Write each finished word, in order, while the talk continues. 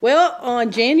Well,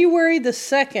 on January the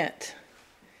 2nd,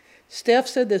 Steph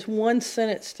said this one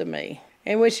sentence to me.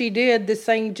 And when she did, this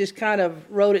thing just kind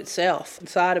of wrote itself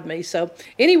inside of me. So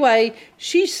anyway,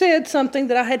 she said something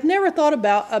that I had never thought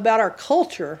about our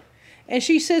culture. And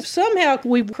she said somehow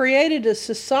we've created a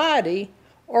society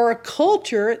or a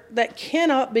culture that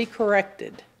cannot be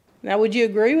corrected. Now, would you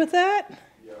agree with that?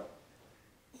 Yeah.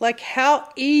 Like, how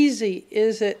easy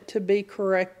is it to be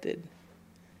corrected?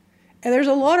 And there's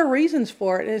a lot of reasons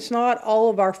for it, and it's not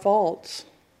all of our faults.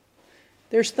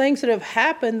 There's things that have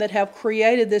happened that have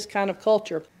created this kind of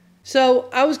culture. So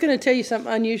I was going to tell you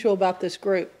something unusual about this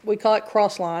group. We call it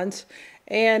Crosslines.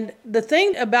 And the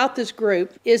thing about this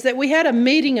group is that we had a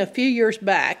meeting a few years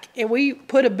back, and we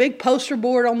put a big poster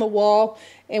board on the wall,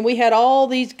 and we had all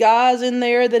these guys in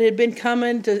there that had been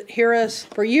coming to hear us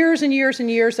for years and years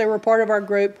and years. They were part of our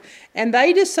group, and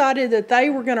they decided that they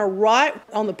were going to write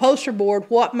on the poster board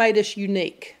what made us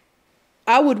unique.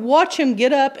 I would watch them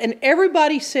get up, and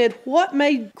everybody said, what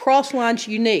made Crosslines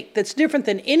unique that's different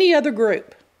than any other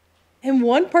group? And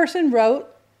one person wrote,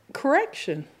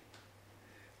 correction.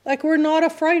 Like, we're not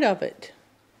afraid of it.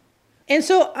 And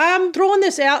so I'm throwing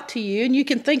this out to you, and you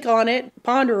can think on it,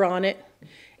 ponder on it,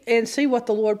 and see what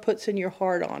the Lord puts in your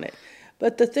heart on it.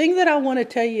 But the thing that I want to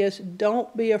tell you is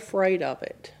don't be afraid of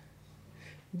it.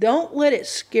 Don't let it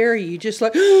scare you. Just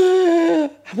like,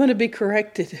 I'm going to be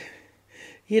corrected.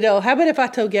 You know, how about if I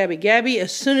told Gabby,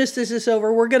 as soon as this is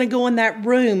over, we're going to go in that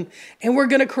room and we're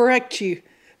going to correct you.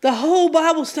 The whole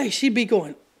Bible study, she'd be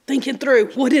going, thinking through,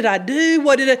 what did I do?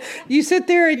 You sit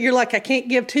there and you're like, I can't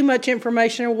give too much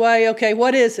information away. Okay,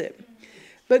 what is it?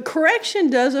 But correction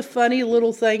does a funny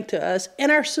little thing to us,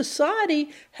 and our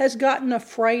society has gotten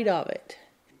afraid of it,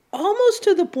 almost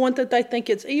to the point that they think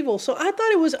it's evil. So I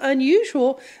thought it was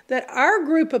unusual that our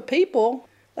group of people,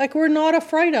 like, we're not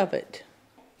afraid of it.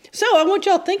 So I want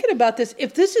y'all thinking about this.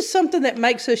 If this is something that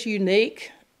makes us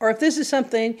unique, or if this is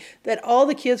something that all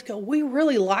the kids go, we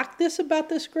really like this about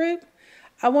this group,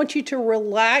 I want you to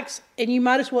relax, and you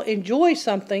might as well enjoy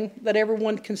something that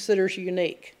everyone considers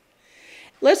unique.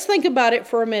 Let's think about it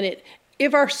for a minute.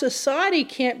 If our society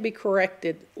can't be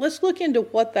corrected, let's look into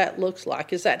what that looks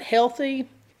like. Is that healthy?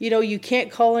 You know, you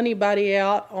can't call anybody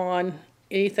out on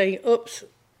anything. Oops.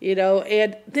 You know,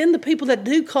 and then the people that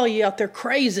do call you out, they're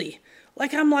crazy.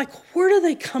 Like, I'm like, where do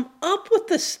they come up with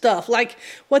this stuff? Like,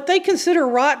 what they consider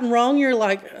right and wrong, you're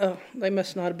like, oh, they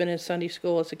must not have been in Sunday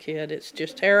school as a kid. It's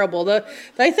just terrible.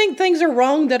 They think things are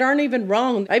wrong that aren't even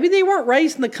wrong. Maybe they weren't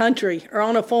raised in the country or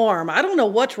on a farm. I don't know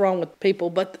what's wrong with people,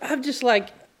 but I'm just like,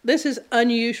 this is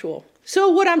unusual. So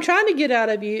what I'm trying to get out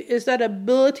of you is that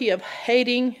ability of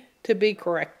hating to be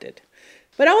corrected.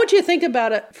 But I want you to think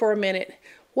about it for a minute.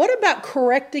 What about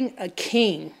correcting a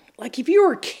king? Like, if you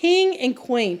were king and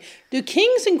queen, do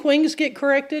kings and queens get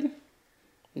corrected?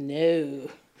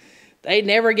 No, they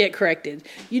never get corrected.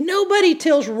 Nobody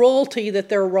tells royalty that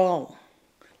they're wrong.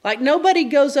 Like, nobody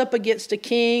goes up against a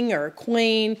king or a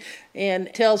queen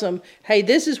and tells them, hey,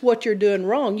 this is what you're doing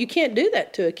wrong. You can't do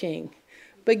that to a king.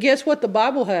 But guess what the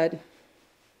Bible had?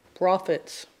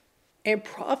 Prophets. And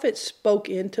prophets spoke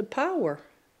into power.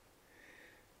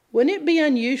 Wouldn't it be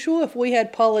unusual if we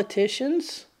had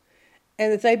politicians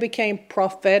and that they became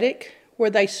prophetic, where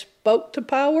they spoke to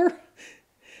power?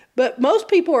 But most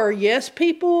people are yes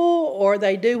people, or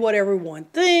they do what everyone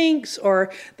thinks,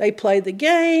 or they play the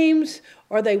games,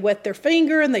 or they wet their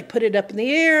finger and they put it up in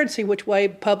the air and see which way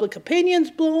public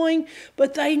opinion's blowing.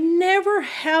 But they never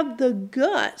have the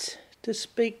guts to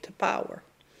speak to power.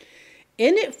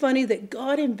 Isn't it funny that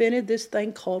God invented this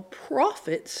thing called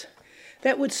prophets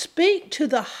that would speak to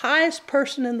the highest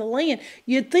person in the land?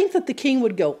 You'd think that the king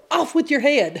would go, off with your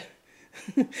head.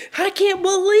 I can't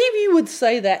believe you would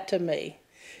say that to me.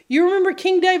 You remember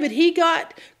King David, he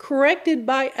got corrected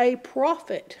by a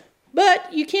prophet.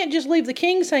 But you can't just leave the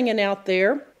kings hanging out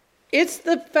there. It's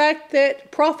the fact that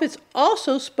prophets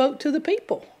also spoke to the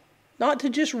people. Not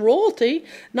to just royalty,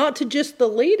 not to just the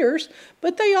leaders,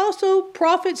 but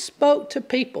prophets spoke to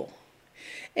people.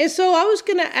 And so I was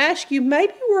going to ask you,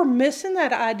 maybe we're missing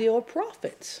that ideal of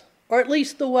prophets, or at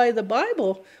least the way the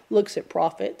Bible looks at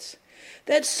prophets,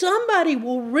 that somebody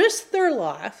will risk their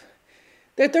life,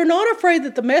 that they're not afraid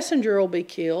that the messenger will be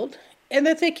killed, and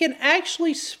that they can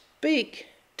actually speak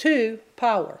to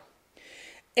power.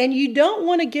 And you don't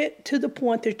want to get to the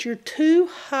point that you're too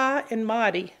high and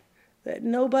mighty that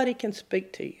nobody can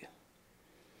speak to you.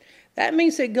 That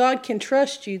means that God can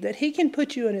trust you, that he can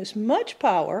put you in as much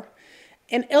power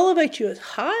and elevate you as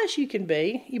high as you can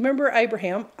be. You remember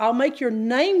Abraham, I'll make your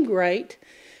name great.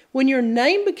 When your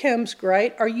name becomes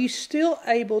great, are you still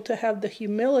able to have the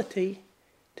humility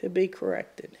to be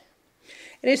corrected?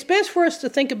 And it's best for us to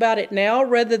think about it now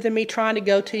rather than me trying to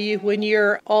go to you when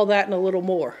you're all that and a little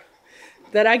more.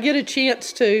 That I get a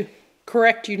chance to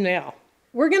correct you now.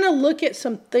 We're going to look at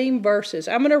some theme verses.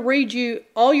 I'm going to read you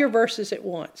all your verses at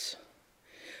once.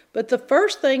 But the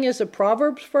first thing is a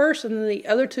Proverbs verse, and then the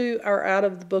other two are out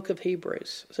of the book of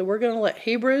Hebrews. So we're going to let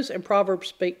Hebrews and Proverbs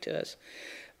speak to us.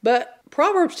 But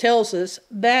Proverbs tells us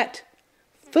that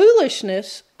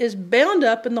foolishness is bound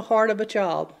up in the heart of a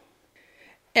child,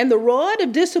 and the rod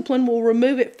of discipline will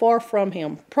remove it far from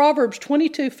him. Proverbs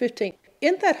 22:15.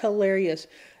 Isn't that hilarious?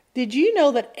 Did you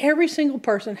know that every single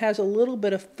person has a little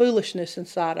bit of foolishness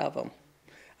inside of them?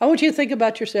 I want you to think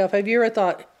about yourself. Have you ever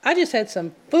thought, I just had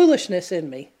some foolishness in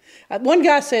me? One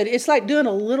guy said, it's like doing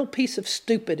a little piece of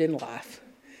stupid in life.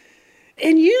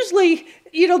 And usually,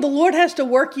 the Lord has to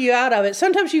work you out of it.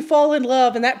 Sometimes you fall in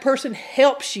love and that person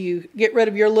helps you get rid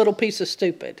of your little piece of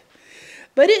stupid.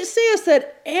 But it says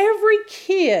that every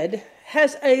kid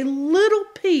has a little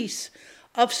piece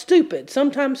of stupid.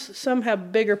 Sometimes some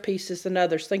have bigger pieces than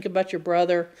others. Think about your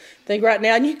brother. Think right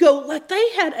now. And you go, like they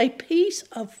had a piece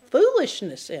of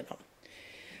foolishness in them.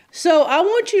 So I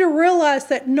want you to realize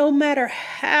that no matter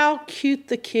how cute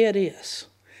the kid is,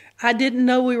 I didn't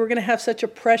know we were going to have such a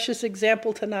precious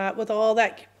example tonight with all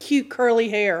that cute curly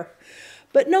hair.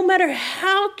 But no matter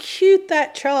how cute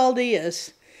that child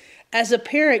is, as a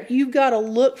parent, you've got to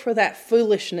look for that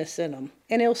foolishness in them.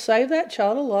 And it'll save that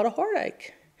child a lot of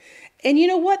heartache. And you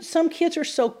know what? Some kids are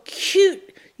so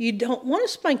cute, you don't want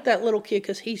to spank that little kid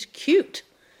because he's cute.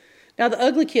 Now, the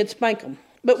ugly kids spank them.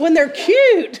 But when they're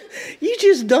cute, you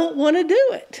just don't want to do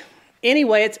it.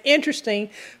 Anyway, it's interesting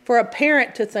for a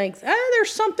parent to think,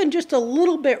 there's something just a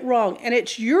little bit wrong. And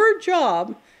it's your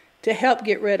job to help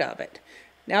get rid of it.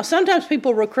 Now, sometimes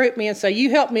people recruit me and say,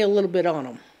 you help me a little bit on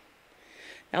them.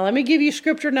 Now, let me give you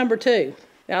scripture number 2.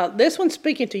 Now, this one's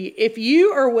speaking to you. If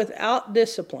you are without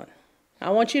discipline,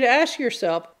 I want you to ask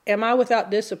yourself, am I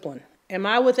without discipline? Am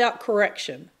I without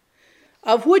correction?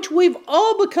 Of which we've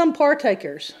all become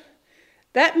partakers.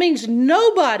 That means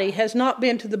nobody has not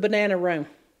been to the banana room.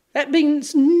 That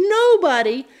means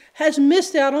nobody has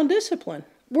missed out on discipline.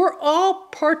 We're all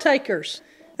partakers.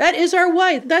 That is our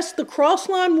way. That's the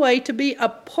cross-line way to be a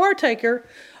partaker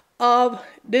of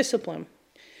discipline.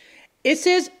 It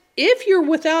says, if you're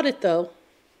without it though,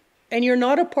 and you're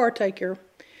not a partaker,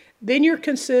 then you're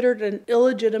considered an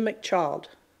illegitimate child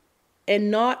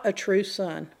and not a true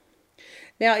son.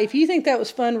 Now, if you think that was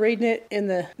fun reading it in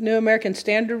the New American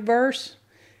Standard verse,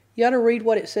 you ought to read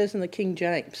what it says in the King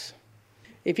James.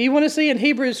 If you want to see in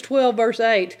Hebrews 12, verse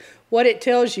 8, what it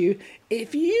tells you,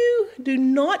 if you do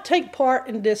not take part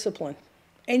in discipline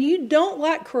and you don't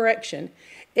like correction,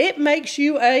 it makes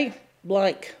you a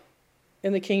blank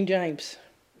in the King James.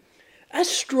 A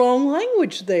strong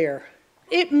language there.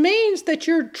 It means that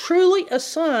you're truly a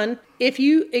son if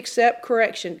you accept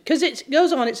correction. Because it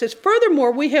goes on, it says,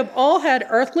 furthermore, we have all had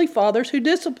earthly fathers who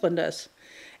disciplined us,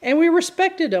 and we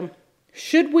respected them.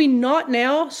 Should we not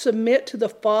now submit to the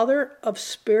Father of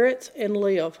spirits and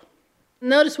live?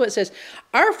 Notice what it says.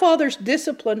 Our fathers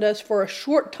disciplined us for a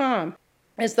short time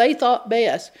as they thought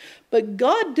best, but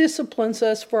God disciplines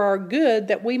us for our good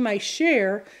that we may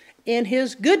share in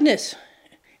His goodness,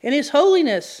 in His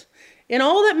holiness, in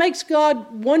all that makes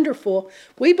God wonderful.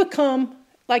 We become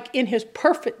like in His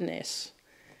perfectness.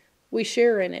 We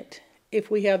share in it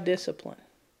if we have discipline.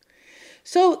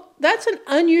 So that's an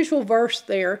unusual verse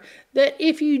there, that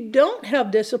if you don't have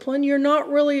discipline, you're not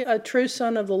really a true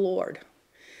son of the Lord.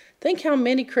 Think how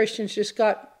many Christians just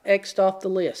got X'd off the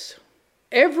list.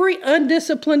 Every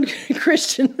undisciplined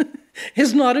Christian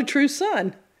is not a true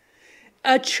son.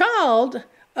 A child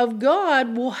of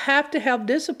God will have to have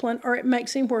discipline, or it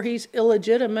makes him where he's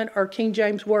illegitimate, or King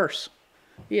James worse.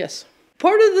 Yes.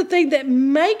 Part of the thing that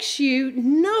makes you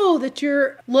know that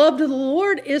you're loved of the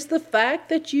Lord is the fact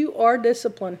that you are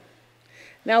disciplined.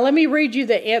 Now let me read you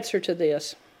the answer to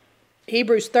this.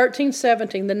 Hebrews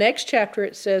 13:17, the next chapter,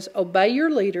 it says, obey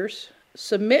your leaders,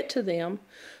 submit to them,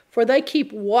 for they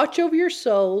keep watch over your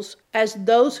souls as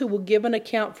those who will give an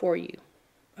account for you.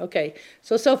 Okay,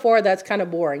 so far that's kind of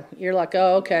boring. You're like,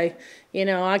 oh, okay,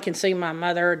 I can see my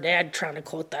mother or dad trying to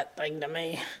quote that thing to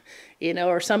me,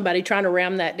 or somebody trying to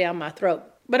ram that down my throat.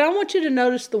 But I want you to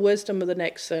notice the wisdom of the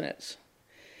next sentence.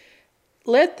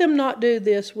 Let them not do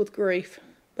this with grief,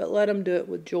 but let them do it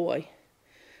with joy.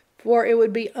 For it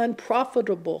would be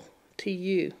unprofitable to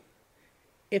you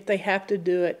if they have to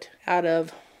do it out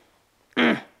of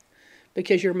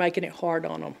because you're making it hard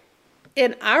on them.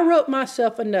 And I wrote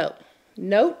myself a note.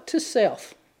 Note to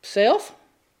self. Self,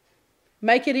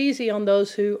 make it easy on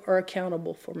those who are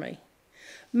accountable for me.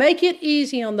 Make it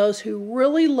easy on those who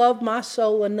really love my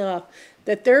soul enough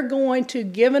that they're going to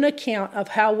give an account of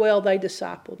how well they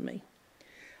discipled me.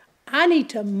 I need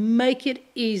to make it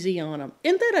easy on them.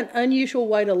 Isn't that an unusual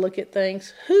way to look at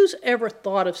things? Who's ever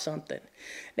thought of something?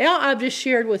 Now I've just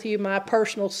shared with you my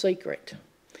personal secret.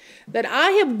 That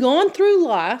I have gone through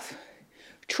life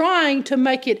trying to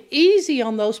make it easy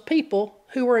on those people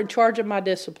who were in charge of my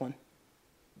discipline.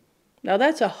 Now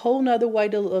that's a whole nother way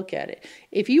to look at it.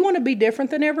 If you want to be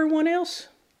different than everyone else,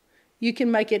 you can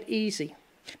make it easy.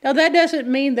 Now, that doesn't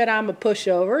mean that I'm a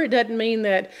pushover. It doesn't mean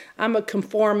that I'm a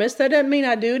conformist. That doesn't mean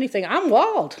I do anything. I'm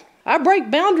wild. I break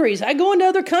boundaries. I go into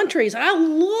other countries. I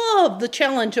love the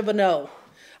challenge of a no.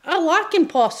 I like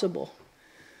impossible.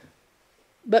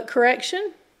 But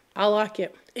correction, I like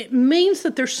it. It means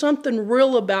that there's something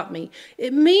real about me.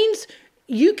 It means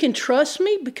you can trust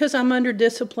me because I'm under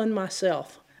discipline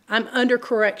myself. I'm under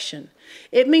correction.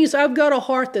 It means I've got a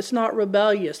heart that's not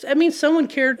rebellious. That means someone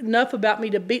cared enough about me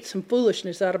to beat some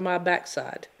foolishness out of my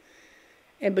backside.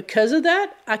 And because of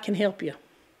that, I can help you.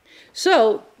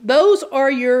 So those are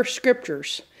your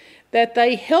scriptures, that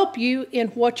they help you in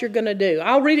what you're going to do.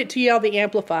 I'll read it to you out of the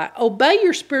Amplify. Obey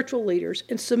your spiritual leaders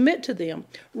and submit to them,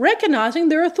 recognizing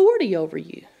their authority over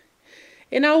you.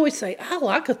 And I always say, I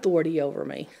like authority over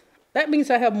me. That means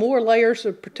I have more layers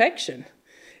of protection.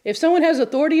 If someone has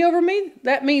authority over me,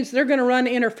 that means they're going to run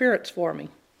interference for me.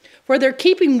 For they're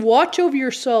keeping watch over your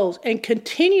souls and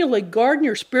continually guarding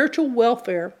your spiritual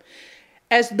welfare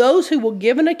as those who will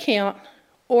give an account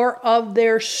or of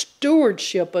their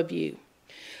stewardship of you.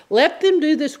 Let them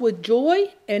do this with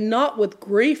joy and not with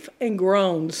grief and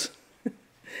groans.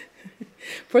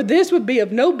 For this would be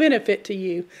of no benefit to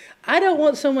you. I don't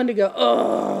want someone to go,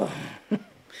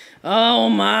 oh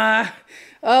my,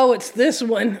 it's this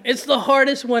one. It's the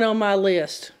hardest one on my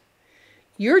list.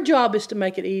 Your job is to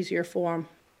make it easier for them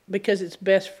because it's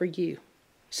best for you.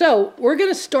 So we're going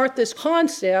to start this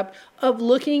concept of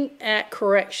looking at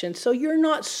correction so you're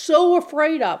not so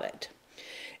afraid of it.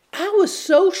 I was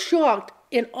so shocked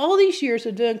in all these years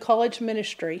of doing college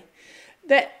ministry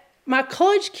that my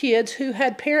college kids who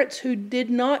had parents who did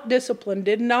not discipline,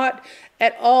 did not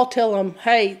at all tell them,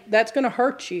 hey, that's going to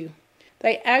hurt you.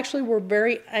 They actually were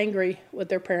very angry with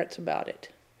their parents about it.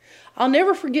 I'll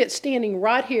never forget standing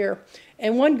right here,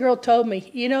 and one girl told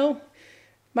me,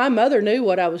 my mother knew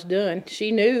what I was doing.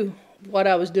 She knew what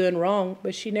I was doing wrong,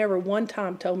 but she never one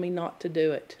time told me not to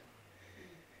do it.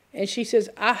 And she says,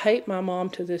 I hate my mom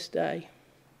to this day.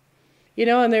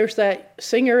 And there's that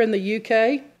singer in the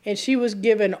UK, and she was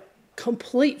given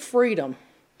complete freedom.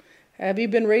 Have you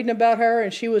been reading about her?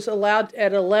 And she was allowed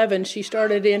at 11, she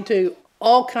started into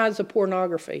all kinds of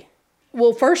pornography.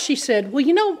 Well, first she said,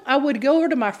 I would go over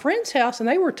to my friend's house and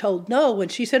they were told no.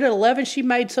 And she said at 11, she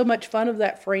made so much fun of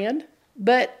that friend.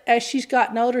 But as she's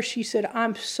gotten older, she said,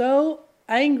 I'm so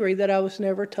angry that I was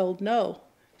never told no.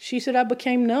 She said, I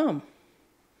became numb.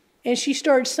 And she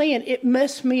started saying, it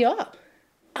messed me up.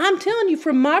 I'm telling you,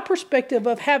 from my perspective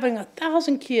of having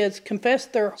 1,000 kids confess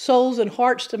their souls and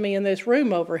hearts to me in this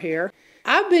room over here,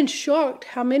 I've been shocked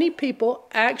how many people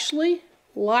actually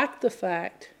like the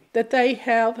fact that they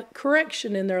have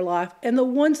correction in their life. And the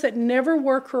ones that never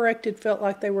were corrected felt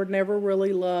like they were never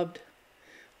really loved,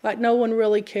 like no one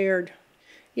really cared.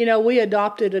 We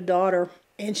adopted a daughter,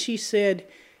 and she said,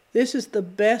 this is the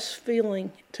best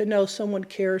feeling to know someone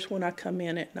cares when I come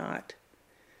in at night.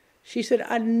 She said,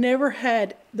 I never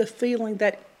had the feeling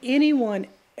that anyone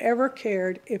ever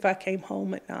cared if I came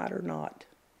home at night or not.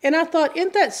 And I thought,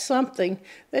 isn't that something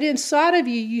that inside of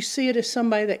you, you see it as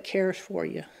somebody that cares for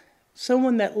you,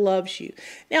 someone that loves you.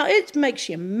 Now, it makes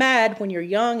you mad when you're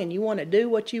young and you want to do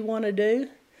what you want to do.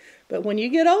 But when you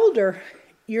get older,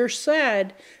 you're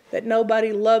sad that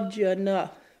nobody loved you enough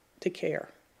to care.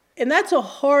 And that's a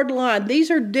hard line.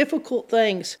 These are difficult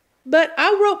things. But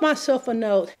I wrote myself a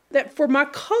note that for my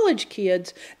college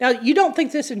kids, now you don't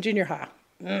think this in junior high.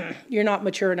 You're not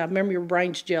mature enough. Remember, your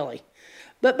brain's jelly.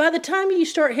 But by the time you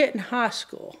start hitting high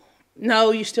school,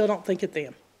 no, you still don't think it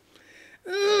then.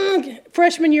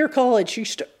 Freshman year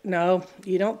college, no,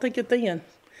 you don't think it then.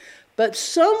 But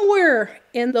somewhere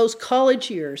in those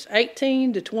college years,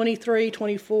 18 to 23,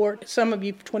 24, some of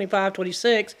you 25,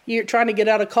 26, you're trying to get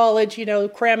out of college,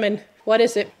 cramming,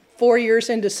 4 years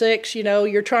into 6,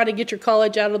 you're trying to get your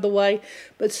college out of the way.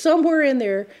 But somewhere in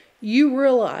there, you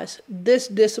realize this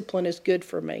discipline is good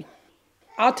for me.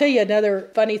 I'll tell you another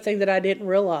funny thing that I didn't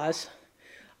realize.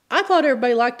 I thought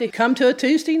everybody liked to come to a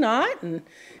Tuesday night. And,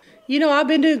 I've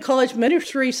been doing college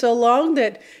ministry so long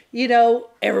that,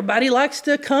 everybody likes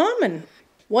to come. And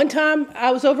one time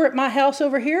I was over at my house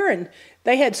over here and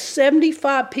they had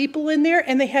 75 people in there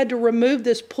and they had to remove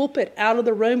this pulpit out of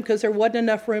the room because there wasn't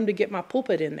enough room to get my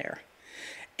pulpit in there.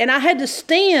 And I had to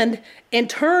stand and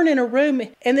turn in a room.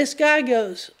 And this guy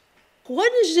goes,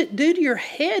 what does it do to your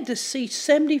head to see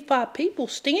 75 people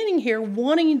standing here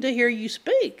wanting to hear you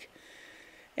speak?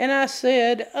 And I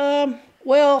said,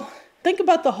 well, think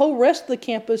about the whole rest of the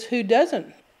campus who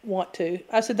doesn't want to.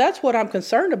 I said, that's what I'm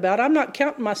concerned about. I'm not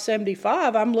counting my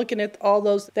 75. I'm looking at all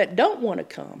those that don't want to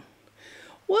come.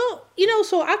 Well,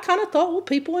 so I kind of thought, well,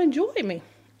 people enjoy me.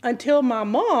 Until my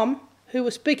mom, who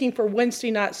was speaking for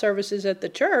Wednesday night services at the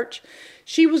church,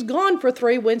 she was gone for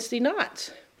 3 Wednesday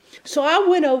nights. So I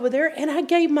went over there and I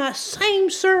gave my same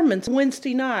sermons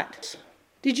Wednesday nights.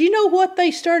 Did you know what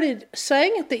they started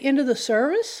saying at the end of the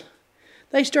service?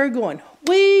 They started going,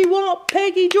 we want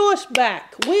Peggy Joyce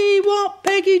back. We want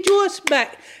Peggy Joyce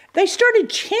back. They started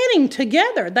chanting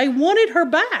together. They wanted her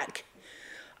back.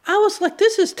 I was like,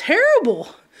 this is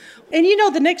terrible. And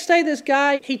the next day this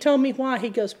guy, he told me why. He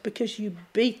goes, because you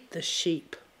beat the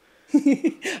sheep.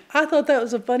 I thought that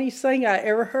was the funniest thing I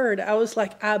ever heard. I was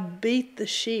like, I beat the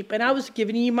sheep. And I was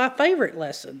giving you my favorite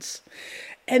lessons.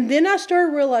 And then I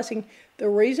started realizing the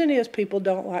reason is people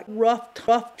don't like rough,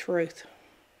 tough truth.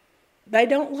 They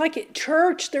don't like it.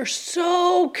 Church, they're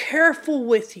so careful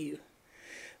with you.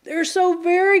 They're so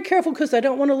very careful because they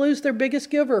don't want to lose their biggest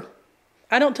giver.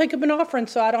 I don't take up an offering,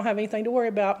 so I don't have anything to worry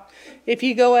about. If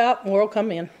you go out, more will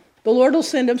come in. The Lord will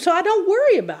send them, so I don't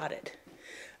worry about it.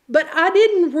 But I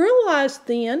didn't realize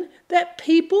then that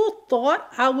people thought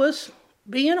I was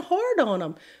being hard on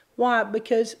them. Why?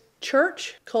 Because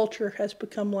church culture has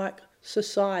become like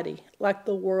society, like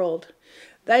the world.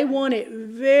 They want it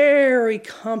very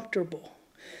comfortable.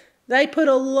 They put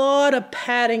a lot of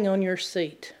padding on your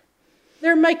seat.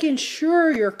 They're making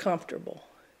sure you're comfortable.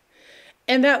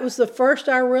 And that was the first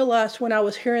I realized when I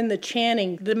was hearing the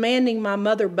chanting, demanding my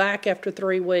mother back after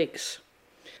 3 weeks.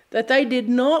 That they did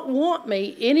not want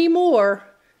me anymore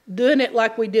doing it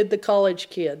like we did the college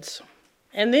kids.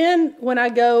 And then when I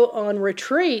go on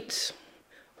retreats,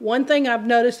 one thing I've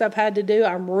noticed I've had to do,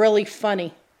 I'm really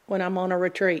funny when I'm on a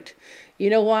retreat. You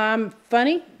know why I'm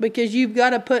funny? Because you've got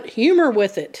to put humor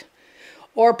with it.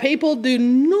 Or people do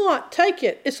not take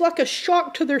it. It's like a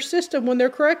shock to their system when they're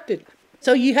corrected.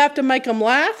 So you have to make them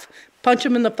laugh, punch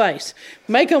them in the face.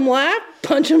 Make them laugh,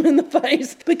 punch them in the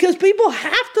face. Because people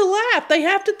have to laugh. They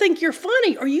have to think you're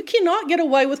funny or you cannot get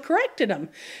away with correcting them.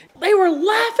 They were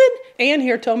laughing. Ann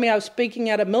here told me I was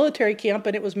speaking at a military camp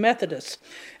and it was Methodist.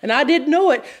 And I didn't know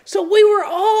it. So we were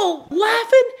all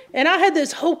laughing. And I had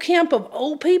this whole camp of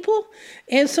old people.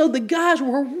 And so the guys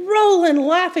were rolling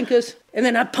laughing and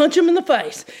then I'd punch them in the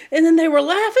face. And then they were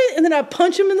laughing and then I'd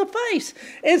punch them in the face.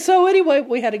 And so anyway,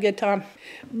 we had a good time.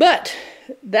 But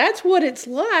that's what it's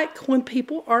like when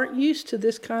people aren't used to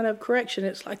this kind of correction.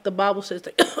 It's like the Bible says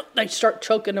they start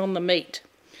choking on the meat.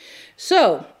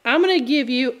 So I'm going to give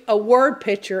you a word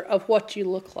picture of what you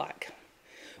look like.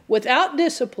 Without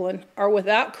discipline or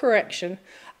without correction,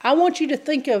 I want you to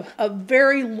think of a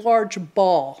very large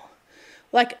ball,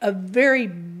 like a very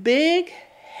big,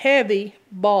 heavy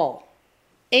ball.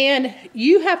 And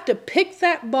you have to pick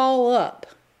that ball up,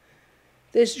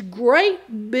 this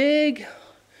great, big,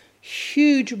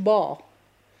 huge ball.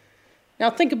 Now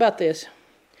think about this.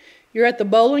 You're at the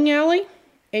bowling alley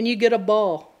and you get a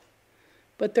ball,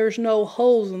 but there's no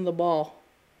holes in the ball.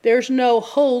 There's no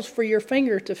holes for your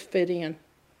finger to fit in.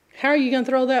 How are you going to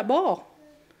throw that ball?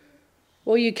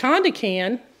 Well, you kind of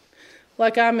can.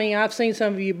 I've seen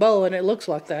some of you bowl and it looks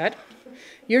like that.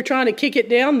 You're trying to kick it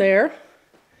down there.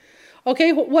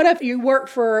 Okay, what if you work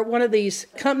for one of these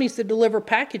companies that deliver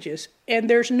packages and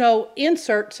there's no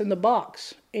inserts in the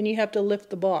box and you have to lift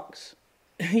the box?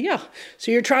 Yeah, so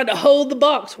you're trying to hold the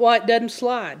box while it doesn't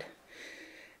slide.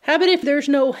 How about if there's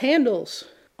no handles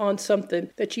on something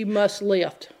that you must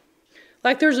lift?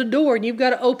 Like there's a door and you've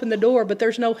got to open the door, but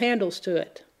there's no handles to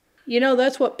it.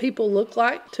 That's what people look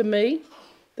like to me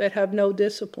that have no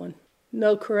discipline,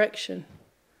 no correction.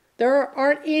 There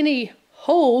aren't any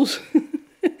holes.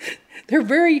 They're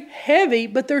very heavy,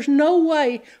 but there's no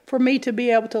way for me to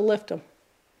be able to lift them.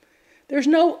 There's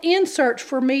no inserts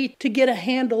for me to get a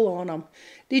handle on them.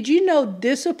 Did you know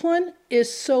discipline is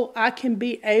so I can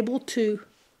be able to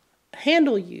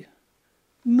handle you,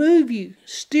 move you,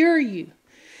 steer you?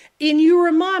 And you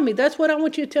remind me, that's what I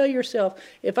want you to tell yourself.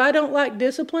 If I don't like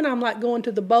discipline, I'm like going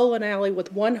to the bowling alley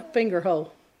with one finger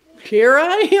hole. Here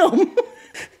I am.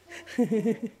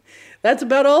 That's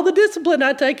about all the discipline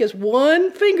I take is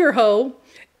one finger hole.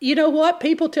 You know what?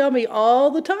 People tell me all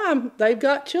the time they've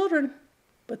got children,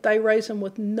 but they raise them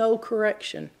with no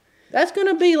correction. That's going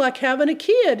to be like having a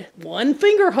kid, one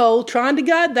finger hole, trying to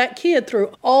guide that kid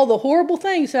through all the horrible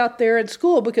things out there at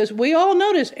school, because we all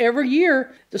notice every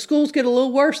year the schools get a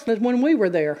little worse than when we were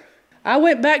there. I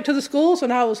went back to the schools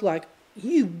and I was like,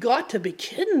 you've got to be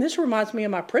kidding. This reminds me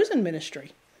of my prison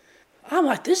ministry. I'm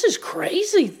like, this is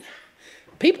crazy.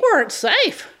 People aren't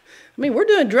safe. I mean, we're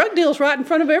doing drug deals right in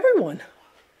front of everyone.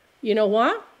 You know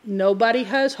why? Nobody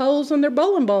has holes in their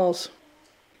bowling balls.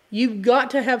 You've got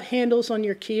to have handles on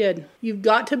your kid. You've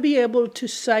got to be able to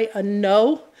say a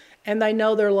no, and they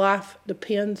know their life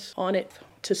depends on it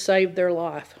to save their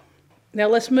life. Now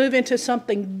let's move into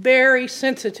something very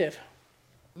sensitive,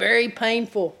 very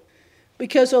painful.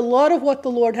 Because a lot of what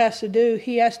the Lord has to do,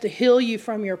 He has to heal you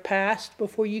from your past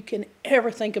before you can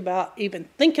ever think about even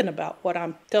thinking about what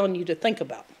I'm telling you to think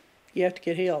about. You have to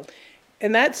get healed.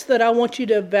 And that's that I want you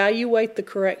to evaluate the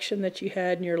correction that you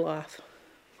had in your life.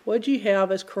 What did you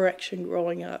have as correction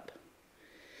growing up?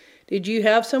 Did you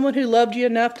have someone who loved you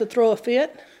enough to throw a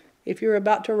fit if you're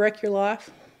about to wreck your life?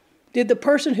 Did the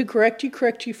person who correct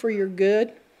you for your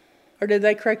good? Or did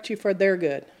they correct you for their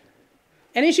good?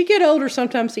 And as you get older,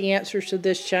 sometimes the answers to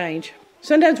this change.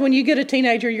 Sometimes when you get a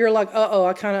teenager, you're like, uh-oh,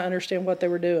 I kind of understand what they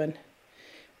were doing.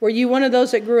 Were you one of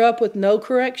those that grew up with no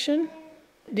correction?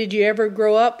 Did you ever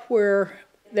grow up where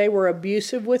they were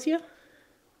abusive with you?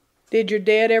 Did your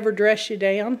dad ever dress you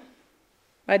down?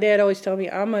 My dad always told me,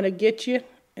 I'm going to get you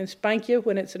and spank you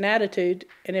when it's an attitude.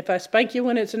 And if I spank you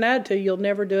when it's an attitude, you'll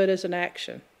never do it as an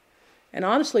action. And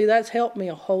honestly, that's helped me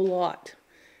a whole lot.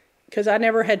 Because I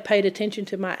never had paid attention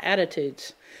to my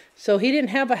attitudes. So he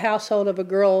didn't have a household of a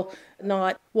girl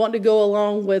not wanting to go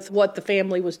along with what the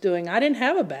family was doing. I didn't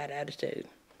have a bad attitude.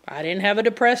 I didn't have a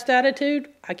depressed attitude.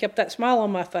 I kept that smile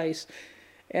on my face.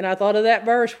 And I thought of that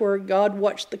verse where God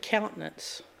watched the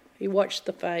countenance. He watched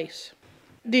the face.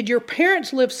 Did your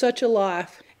parents live such a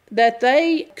life that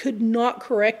they could not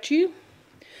correct you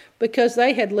because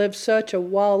they had lived such a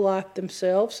wild life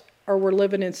themselves? Or were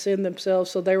living in sin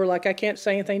themselves, so they were like, I can't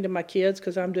say anything to my kids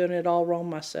because I'm doing it all wrong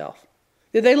myself.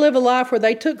 Did they live a life where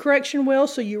they took correction well,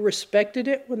 so you respected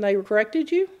it when they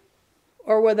corrected you?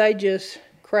 Or were they just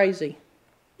crazy?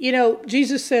 You know,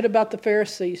 Jesus said about the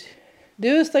Pharisees,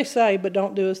 do as they say, but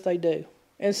don't do as they do.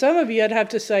 And some of you, I'd have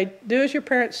to say, do as your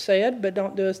parents said, but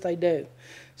don't do as they do.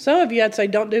 Some of you, I'd say,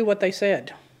 don't do what they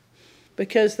said,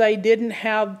 because they didn't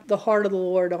have the heart of the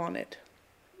Lord on it.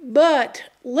 But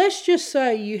let's just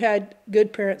say you had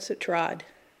good parents that tried.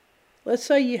 Let's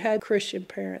say you had Christian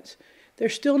parents. They're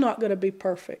still not going to be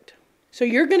perfect. So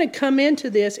you're going to come into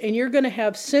this and you're going to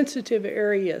have sensitive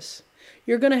areas.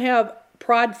 You're going to have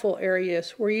prideful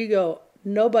areas where you go,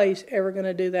 nobody's ever going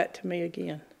to do that to me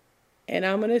again. And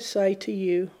I'm going to say to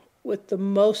you with the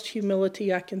most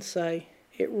humility I can say,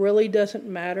 it really doesn't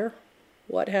matter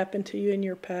what happened to you in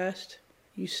your past.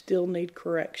 You still need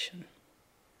correction.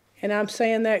 And I'm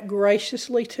saying that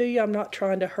graciously to you. I'm not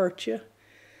trying to hurt you.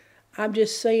 I'm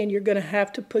just saying you're going to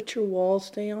have to put your walls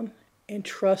down and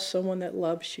trust someone that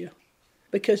loves you.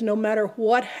 Because no matter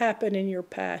what happened in your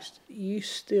past, you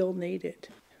still need it.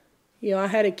 You know, I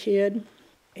had a kid,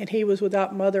 and he was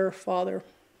without mother or father.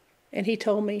 And he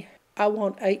told me, I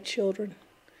want 8 children.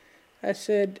 I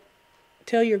said,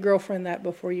 tell your girlfriend that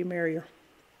before you marry her.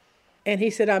 And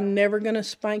he said, I'm never going to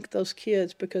spank those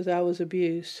kids because I was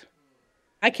abused.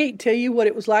 I can't tell you what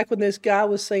it was like when this guy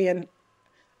was saying,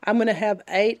 I'm going to have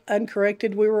 8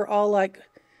 uncorrected. We were all like,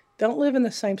 don't live in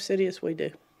the same city as we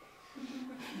do.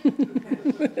 You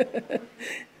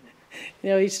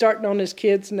know, he's starting on his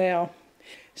kids now.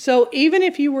 So even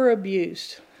if you were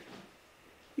abused,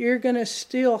 you're going to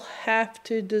still have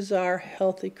to desire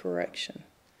healthy correction.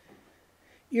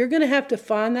 You're going to have to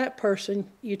find that person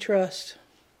you trust.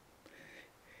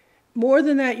 More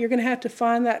than that, you're going to have to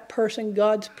find that person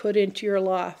God's put into your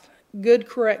life. Good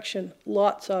correction,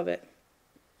 lots of it.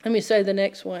 Let me say the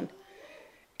next one.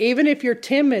 Even if you're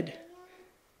timid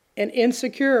and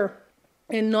insecure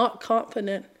and not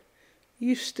confident,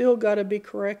 you still got to be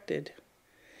corrected.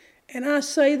 And I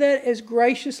say that as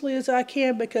graciously as I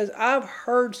can because I've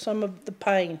heard some of the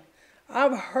pain.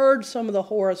 I've heard some of the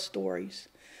horror stories.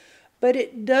 But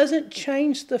it doesn't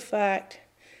change the fact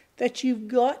that you've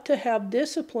got to have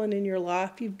discipline in your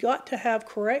life. You've got to have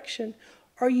correction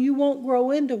or you won't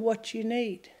grow into what you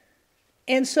need.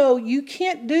 And so you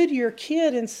can't do to your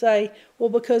kid and say, well,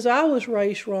 because I was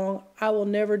raised wrong, I will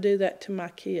never do that to my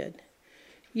kid.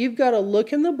 You've got to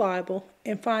look in the Bible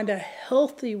and find a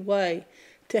healthy way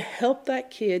to help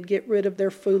that kid get rid of their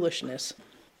foolishness.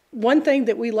 One thing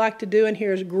that we like to do in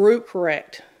here is group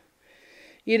correct.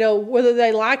 You know, whether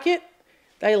they like it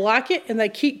and they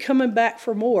keep coming back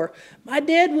for more. My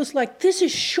dad was like, this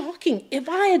is shocking. If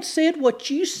I had said what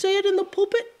you said in the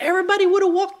pulpit, everybody would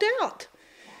have walked out.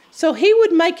 So he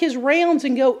would make his rounds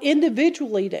and go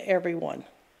individually to everyone.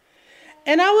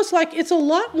 And I was like, it's a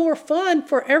lot more fun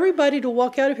for everybody to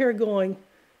walk out of here going,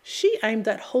 she aimed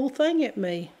that whole thing at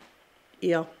me.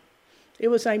 Yeah, it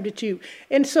was aimed at you.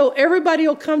 And so everybody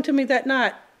will come to me that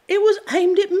night. It was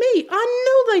aimed at me.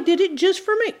 I know they did it just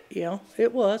for me. Yeah,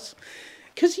 it was.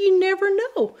 Because you never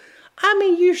know. I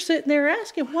mean, you're sitting there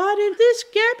asking, why did this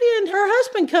Gabby and her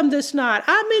husband come this night?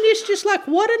 I mean, it's just like,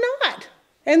 what a night.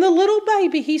 And the little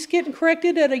baby, he's getting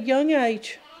corrected at a young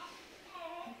age.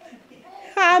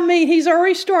 I mean, he's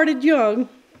already started young.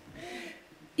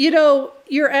 You know,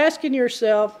 you're asking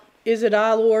yourself, is it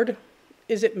I, Lord?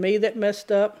 Is it me that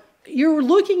messed up? You're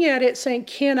looking at it saying,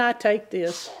 can I take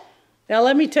this? Now,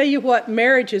 let me tell you what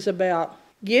marriage is about.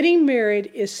 Getting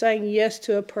married is saying yes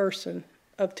to a person,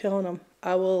 of telling them,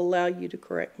 I will allow you to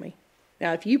correct me.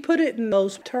 Now, if you put it in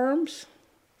those terms,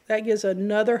 that gives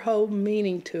another whole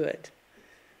meaning to it.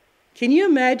 Can you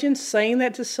imagine saying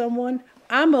that to someone?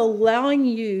 I'm allowing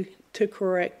you to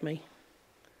correct me.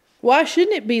 Why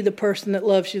shouldn't it be the person that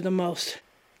loves you the most?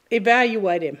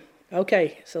 Evaluate him.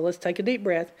 Okay, so let's take a deep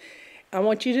breath. I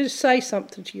want you to say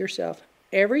something to yourself.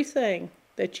 Everything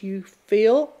that you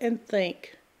feel and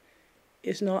think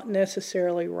is not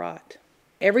necessarily right.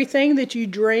 Everything that you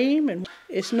dream, and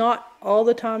it's not all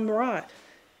the time right.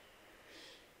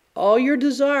 All your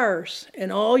desires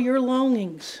and all your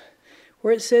longings,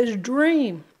 where it says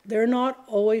dream, they're not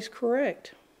always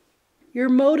correct. Your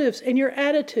motives and your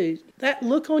attitude, that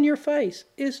look on your face,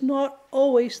 is not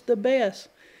always the best.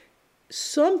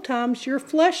 Sometimes you're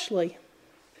fleshly.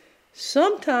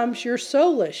 Sometimes you're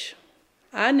soulish.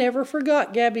 I never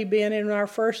forgot Gabby being in our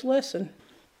first lesson.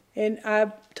 And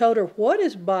I told her, what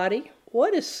is body?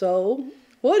 What is soul?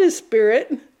 What is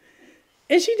spirit?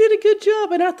 And she did a good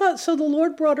job. And I thought, so the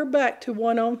Lord brought her back to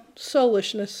one on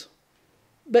soulishness.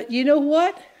 But you know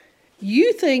what?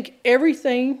 You think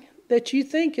everything that you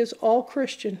think is all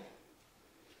Christian.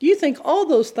 You think all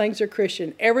those things are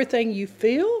Christian. Everything you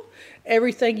feel,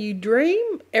 everything you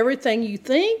dream, everything you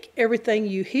think, everything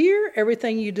you hear,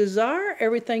 everything you desire,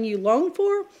 everything you long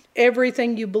for,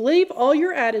 everything you believe, all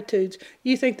your attitudes,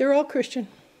 you think they're all Christian.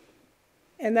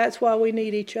 And that's why we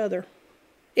need each other.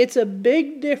 It's a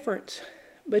big difference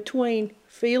between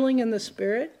feeling in the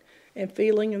spirit and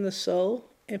feeling in the soul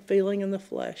and feeling in the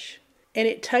flesh. And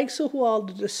it takes a while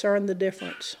to discern the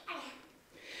difference.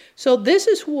 So this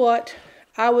is what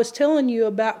I was telling you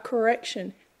about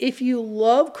correction. If you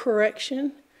love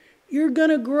correction, you're going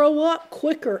to grow up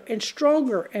quicker and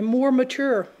stronger and more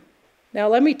mature. Now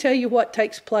let me tell you what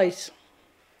takes place.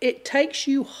 It takes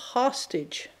you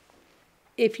hostage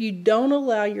if you don't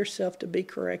allow yourself to be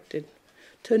corrected.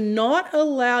 To not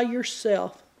allow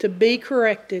yourself to be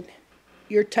corrected,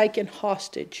 you're taken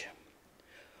hostage.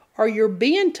 Or you're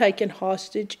being taken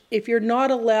hostage if you're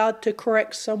not allowed to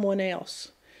correct someone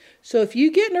else. So if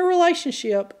you get in a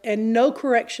relationship and no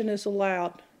correction is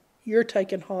allowed, you're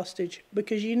taken hostage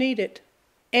because you need it.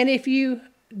 And if you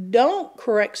don't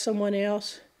correct someone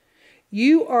else,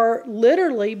 you are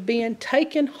literally being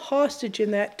taken hostage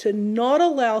in that to not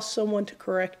allow someone to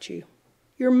correct you.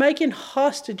 You're making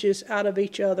hostages out of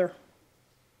each other.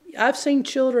 I've seen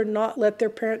children not let their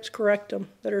parents correct them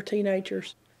that are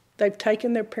teenagers. They've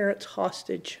taken their parents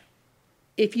hostage.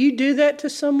 If you do that to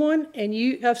someone and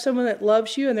you have someone that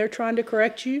loves you and they're trying to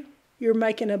correct you, you're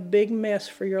making a big mess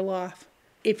for your life.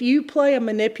 If you play a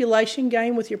manipulation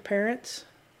game with your parents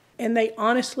and they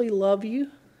honestly love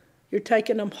you, you're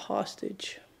taking them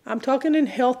hostage. I'm talking in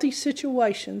healthy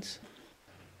situations.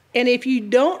 And if you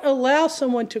don't allow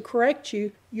someone to correct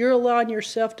you, you're allowing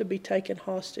yourself to be taken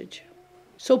hostage.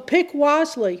 So pick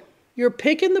wisely. You're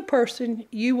picking the person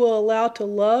you will allow to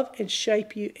love and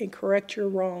shape you and correct your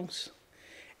wrongs.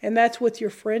 And that's with your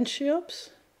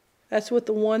friendships. That's with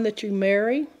the one that you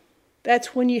marry.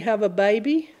 That's when you have a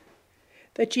baby.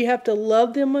 That you have to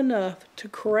love them enough to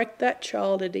correct that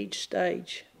child at each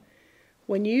stage.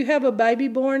 When you have a baby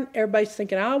born, everybody's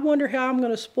thinking, I wonder how I'm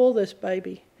going to spoil this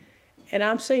baby. And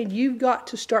I'm saying you've got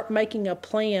to start making a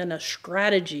plan, a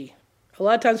strategy. A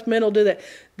lot of times men will do that.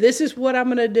 This is what I'm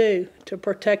going to do to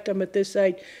protect them at this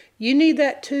age. You need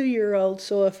that 2-year-old,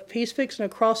 so if he's fixing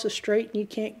to cross the street and you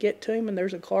can't get to him and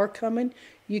there's a car coming,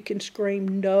 you can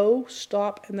scream, no,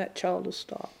 stop, and that child will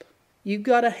stop. You've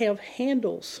got to have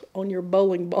handles on your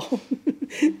bowling ball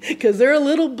because they're a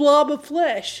little blob of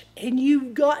flesh. And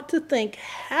you've got to think,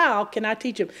 how can I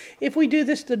teach them? If we do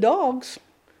this to dogs,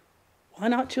 why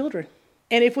not children?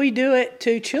 And if we do it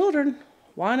to children,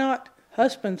 why not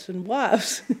husbands and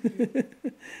wives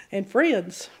and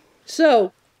friends?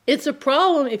 So it's a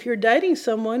problem if you're dating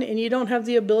someone and you don't have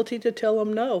the ability to tell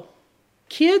them no.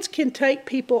 Kids can take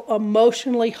people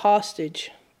emotionally hostage.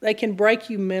 They can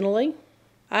break you mentally.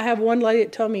 I have one lady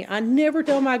that told me, I never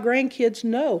tell my grandkids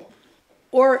no.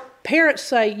 Or parents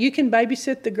say, you can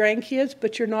babysit the grandkids,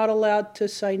 but you're not allowed to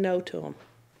say no to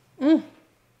them.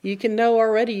 You can know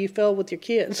already you fell with your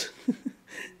kids.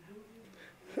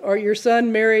 Or your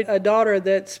son married a daughter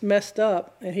that's messed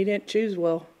up and he didn't choose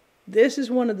well. This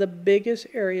is one of the biggest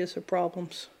areas of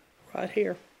problems right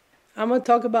here. I'm going to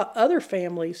talk about other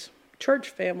families, church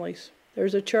families.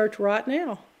 There's a church right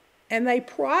now, and they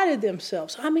prided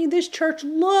themselves. I mean, this church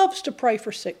loves to pray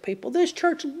for sick people. This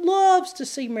church loves to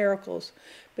see miracles.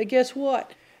 But guess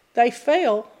what? They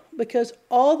fail because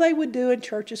all they would do in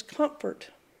church is comfort.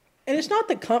 And it's not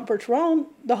that comfort's wrong.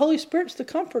 The Holy Spirit's the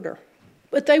comforter.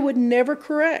 But they would never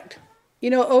correct. You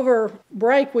know, over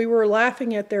break, we were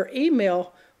laughing at their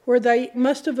email where they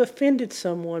must have offended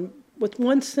someone with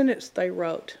one sentence they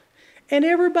wrote. And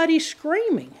everybody's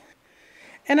screaming.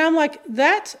 And I'm like,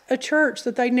 that's a church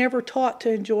that they never taught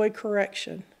to enjoy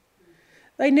correction.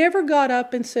 They never got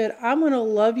up and said, I'm going to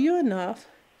love you enough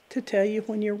to tell you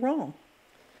when you're wrong.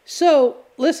 So,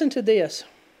 listen to this.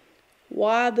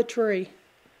 Why the tree?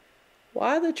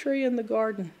 Why the tree in the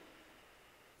garden?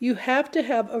 You have to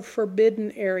have a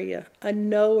forbidden area, a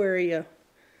no area.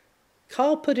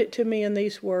 Carl put it to me in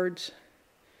these words.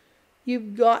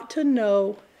 You've got to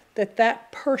know that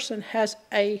that person has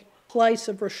a place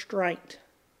of restraint.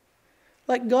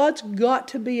 Like God's got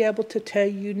to be able to tell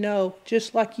you no,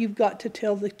 just like you've got to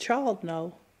tell the child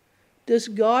no. Does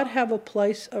God have a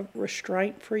place of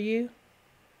restraint for you?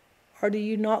 Or do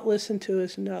you not listen to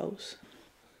his no's?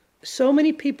 So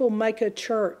many people make a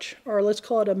church, or let's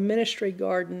call it a ministry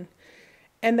garden,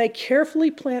 and they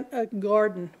carefully plant a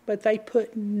garden, but they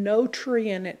put no tree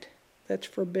in it that's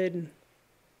forbidden.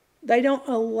 They don't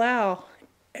allow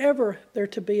ever there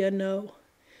to be a no.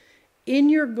 In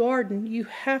your garden, you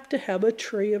have to have a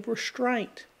tree of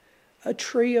restraint, a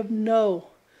tree of no,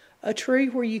 a tree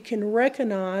where you can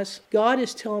recognize God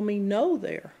is telling me no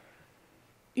there.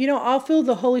 You know, I'll feel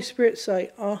the Holy Spirit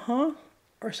say,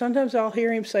 or sometimes I'll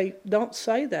hear him say, don't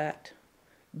say that.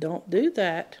 Don't do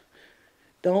that.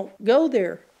 Don't go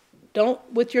there. Don't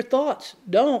with your thoughts.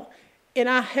 Don't. And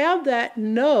I have that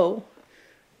no,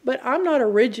 but I'm not a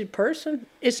rigid person.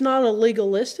 It's not a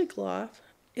legalistic life.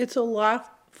 It's a life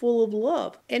full of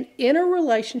love. And in a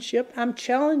relationship, I'm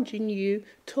challenging you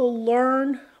to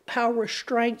learn how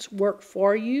restraints work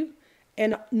for you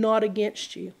and not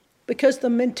against you. Because the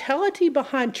mentality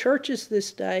behind churches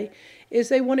this day is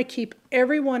they want to keep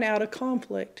everyone out of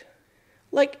conflict.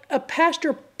 Like a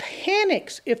pastor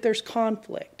panics if there's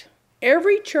conflict.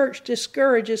 Every church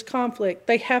discourages conflict.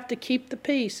 They have to keep the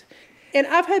peace. And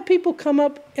I've had people come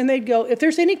up and they'd go, if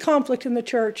there's any conflict in the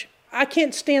church, I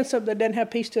can't stand something that doesn't have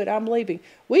peace to it. I'm leaving.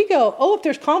 We go, if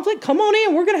there's conflict, come on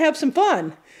in. We're going to have some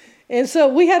fun. And so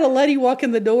we had a lady walk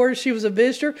in the door. She was a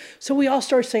visitor. So we all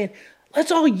started saying,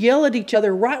 let's all yell at each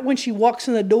other right when she walks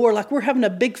in the door like we're having a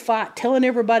big fight, telling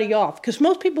everybody off. Because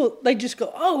most people, they just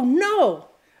go, oh, no.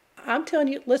 I'm telling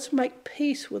you, let's make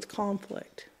peace with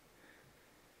conflict.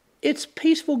 It's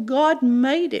peaceful. God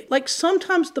made it. Like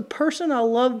sometimes the person I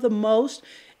love the most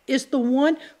is the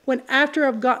one when after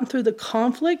I've gotten through the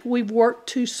conflict, we've worked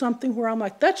to something where I'm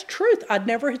like, that's truth. I'd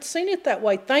never had seen it that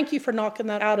way. Thank you for knocking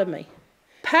that out of me.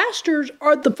 Pastors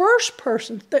are the first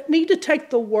person that need to take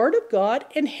the Word of God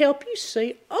and help you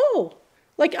see,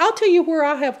 like I'll tell you where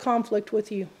I have conflict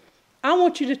with you. I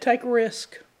want you to take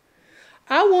risk.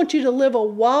 I want you to live a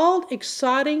wild,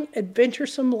 exciting,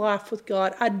 adventuresome life with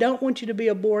God. I don't want you to be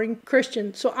a boring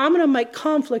Christian. So I'm going to make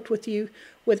conflict with you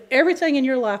with everything in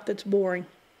your life that's boring.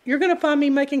 You're going to find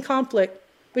me making conflict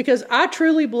because I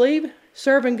truly believe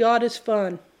serving God is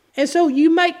fun. And so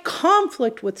you make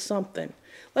conflict with something.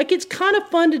 Like it's kind of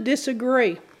fun to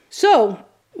disagree. So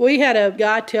we had a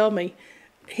guy tell me,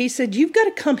 he said, you've got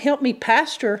to come help me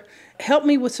pastor, help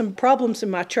me with some problems in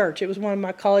my church. It was one of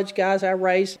my college guys I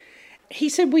raised. He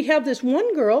said, we have this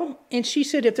one girl, and she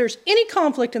said, if there's any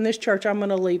conflict in this church, I'm going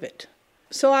to leave it.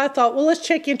 So I thought, well, let's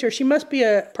check into her. She must be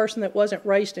a person that wasn't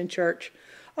raised in church.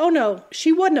 Oh, no,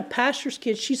 she wasn't a pastor's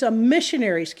kid. She's a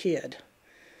missionary's kid.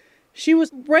 She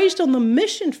was raised on the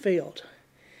mission field.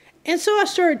 And so I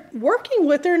started working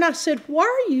with her, and I said, why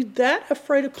are you that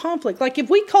afraid of conflict? Like, if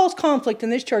we cause conflict in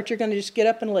this church, you're going to just get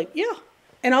up and leave. Yeah.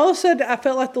 And all of a sudden, I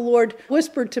felt like the Lord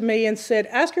whispered to me and said,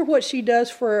 ask her what she does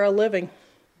for a living.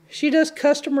 She does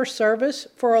customer service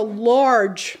for a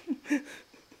large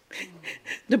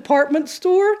department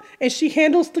store, and she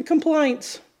handles the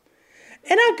complaints.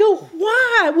 And I go,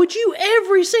 why would you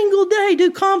every single day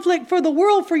do conflict for the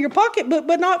world, for your pocketbook,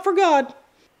 but not for God?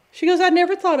 She goes, I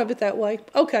never thought of it that way.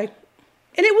 Okay.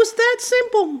 And it was that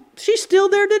simple. She's still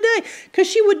there today because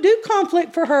she would do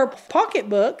conflict for her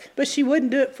pocketbook, but she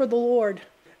wouldn't do it for the Lord.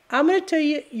 I'm going to tell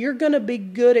you, you're going to be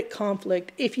good at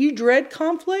conflict. If you dread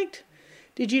conflict,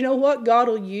 did you know what? God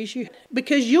will use you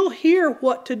because you'll hear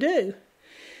what to do.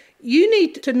 You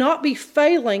need to not be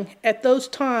failing at those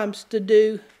times to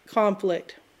do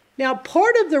conflict. Now,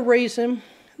 part of the reason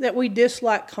that we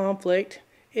dislike conflict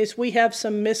is we have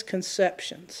some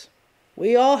misconceptions.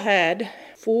 We all had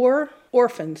 4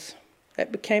 orphans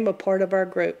that became a part of our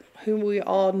group, whom we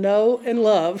all know and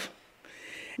love.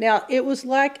 Now, it was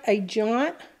like a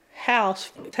giant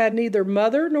house that had neither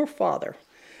mother nor father,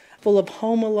 full of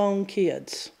home alone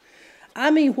kids.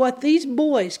 I mean, what these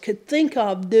boys could think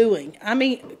of doing. I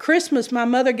mean, Christmas, my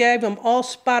mother gave them all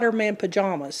Spider-Man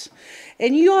pajamas.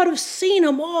 And you ought to have seen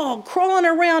them all crawling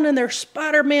around in their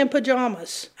Spider-Man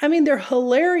pajamas. I mean, they're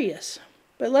hilarious.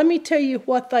 But let me tell you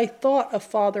what they thought a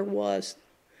father was.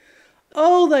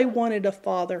 Oh, they wanted a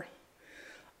father.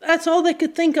 That's all they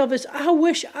could think of is, I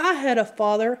wish I had a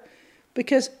father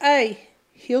because A,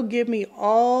 he'll give me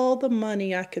all the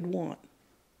money I could want.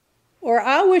 Or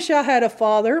I wish I had a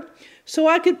father so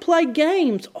I could play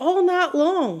games all night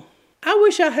long. I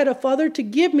wish I had a father to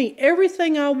give me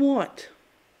everything I want.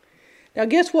 Now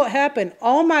guess what happened?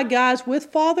 All my guys with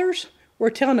fathers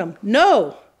were telling them,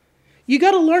 no, you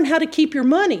got to learn how to keep your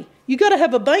money. You got to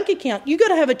have a bank account. You got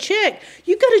to have a check.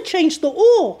 You got to change the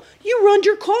oil. You run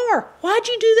your car. Why'd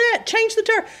you do that? Change the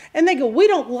tire. And they go, we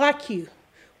don't like you.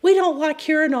 We don't like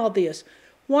hearing all this.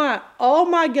 Why? All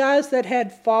my guys that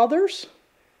had fathers,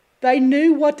 they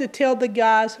knew what to tell the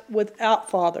guys without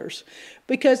fathers.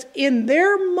 Because in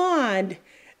their mind,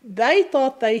 they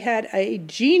thought they had a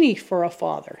genie for a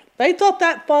father. They thought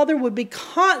that father would be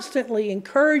constantly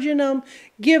encouraging them,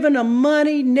 giving them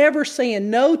money, never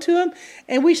saying no to them.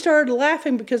 And we started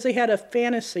laughing because they had a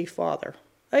fantasy father.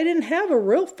 They didn't have a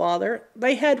real father.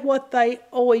 They had what they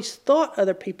always thought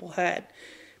other people had.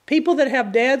 People that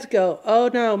have dads go, oh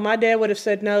no, my dad would have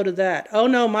said no to that. Oh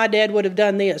no, my dad would have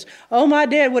done this. Oh, my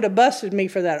dad would have busted me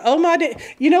for that. Oh, my dad.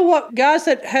 You know what? Guys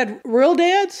that had real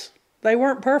dads, they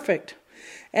weren't perfect.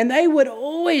 And they would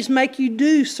always make you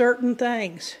do certain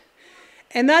things.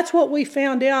 And that's what we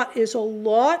found out is a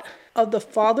lot of the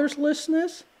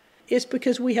fatherlessness is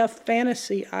because we have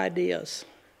fantasy ideas.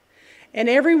 And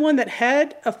everyone that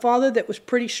had a father that was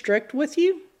pretty strict with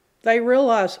you, they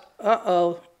realized,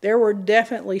 there were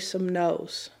definitely some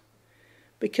no's.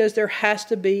 Because there has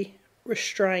to be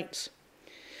restraints.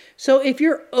 So if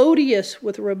you're odious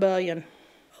with rebellion,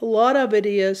 a lot of it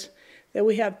is that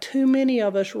we have too many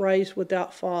of us raised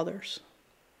without fathers.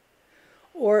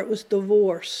 Or it was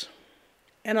divorce.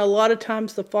 And a lot of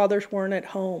times the fathers weren't at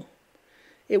home.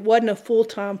 It wasn't a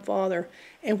full-time father.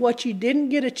 And what you didn't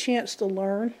get a chance to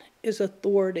learn is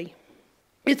authority.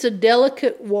 It's a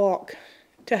delicate walk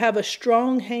to have a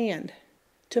strong hand,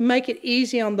 to make it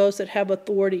easy on those that have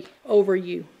authority over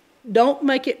you. Don't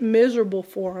make it miserable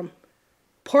for them.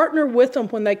 Partner with them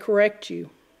when they correct you.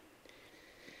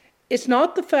 It's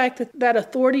not the fact that that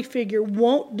authority figure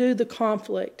won't do the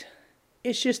conflict.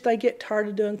 It's just they get tired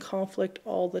of doing conflict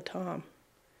all the time.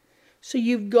 So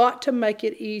you've got to make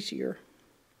it easier.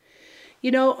 You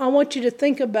know, I want you to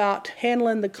think about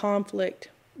handling the conflict.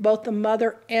 Both the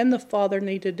mother and the father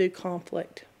need to do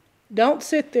conflict. Don't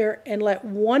sit there and let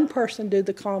one person do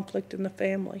the conflict in the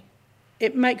family.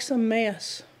 It makes a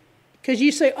mess. Because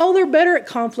you say, oh, they're better at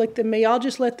conflict than me. I'll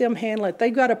just let them handle it.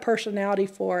 They've got a personality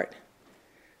for it.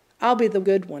 I'll be the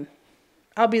good one.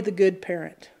 I'll be the good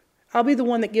parent. I'll be the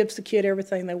one that gives the kid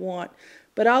everything they want.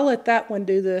 But I'll let that one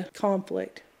do the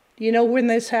conflict. Do you know when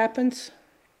this happens?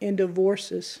 In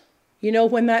divorces. You know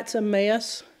when that's a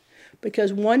mess?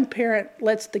 Because one parent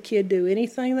lets the kid do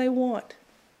anything they want.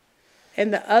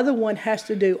 And the other one has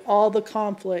to do all the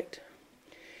conflict.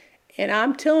 And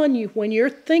I'm telling you, when you're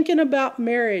thinking about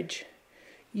marriage,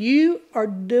 you are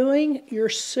doing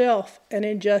yourself an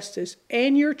injustice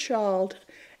and your child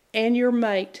and your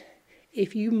mate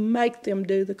if you make them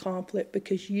do the conflict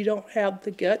because you don't have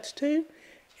the guts to,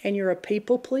 and you're a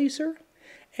people pleaser,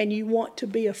 and you want to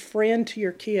be a friend to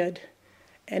your kid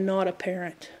and not a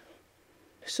parent.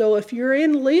 So if you're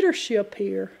in leadership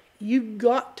here, you've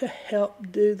got to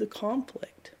help do the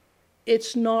conflict.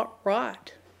 It's not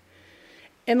right.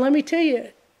 And let me tell you,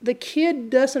 the kid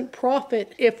doesn't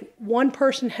profit if one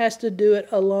person has to do it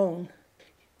alone.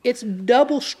 It's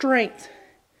double strength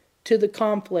to the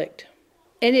conflict.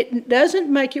 And it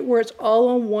doesn't make it where it's all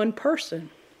on one person.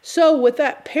 So with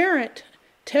that parent,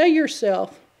 tell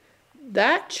yourself,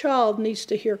 that child needs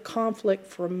to hear conflict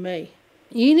from me.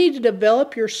 You need to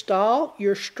develop your style,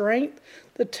 your strength,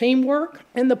 the teamwork,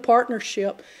 and the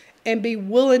partnership. and be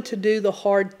willing to do the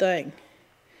hard thing.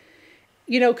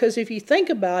 Because if you think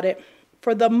about it,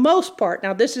 for the most part,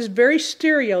 now this is very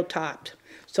stereotyped,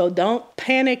 so don't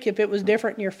panic if it was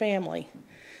different in your family.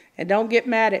 And don't get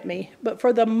mad at me. But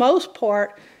for the most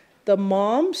part, the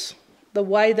moms, the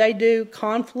way they do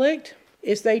conflict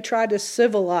is they try to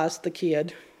civilize the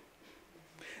kid.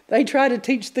 They try to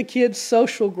teach the kid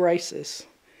social graces.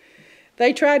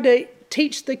 They try to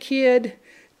teach the kid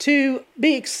to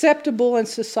be acceptable in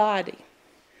society.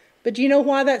 But you know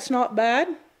why that's not bad?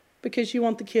 Because you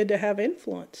want the kid to have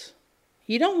influence.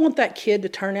 You don't want that kid to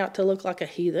turn out to look like a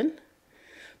heathen.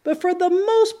 But for the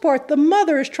most part, the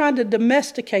mother is trying to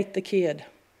domesticate the kid,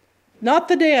 not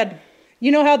the dad.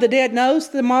 You know how the dad knows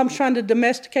the mom's trying to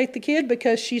domesticate the kid?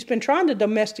 Because she's been trying to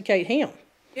domesticate him.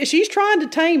 She's trying to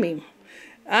tame him.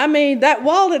 I mean, that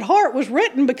Wild at Heart was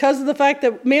written because of the fact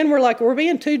that men were like, we're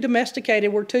being too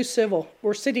domesticated, we're too civil,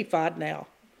 we're cityfied now.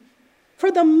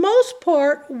 For the most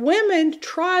part, women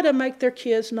try to make their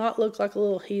kids not look like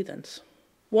little heathens.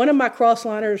 One of my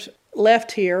crossliners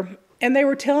left here, and they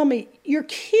were telling me, your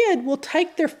kid will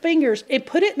take their fingers and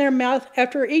put it in their mouth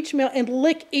after each meal and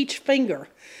lick each finger.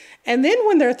 And then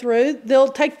when they're through, they'll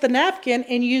take the napkin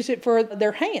and use it for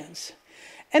their hands.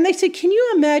 And they said, can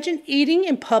you imagine eating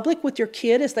in public with your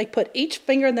kid as they put each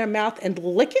finger in their mouth and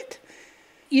lick it?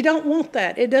 You don't want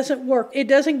that. It doesn't work. It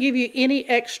doesn't give you any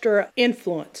extra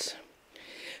influence.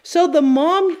 So the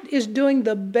mom is doing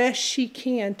the best she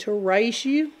can to raise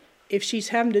you if she's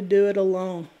having to do it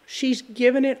alone. She's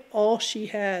given it all she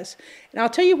has. And I'll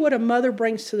tell you what a mother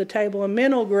brings to the table, and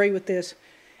men will agree with this: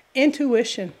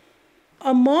 intuition.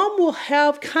 A mom will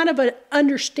have kind of an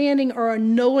understanding or a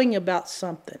knowing about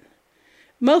something.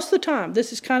 Most of the time,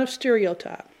 this is kind of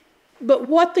stereotype. But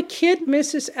what the kid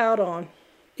misses out on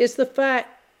is the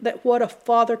fact that what a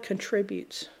father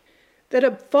contributes. That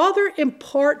a father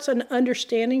imparts an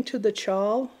understanding to the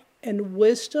child and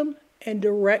wisdom and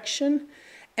direction,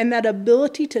 and that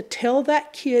ability to tell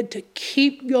that kid to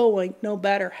keep going no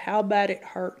matter how bad it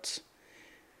hurts.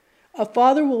 A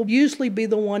father will usually be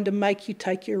the one to make you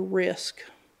take your risk.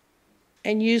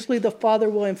 And usually the father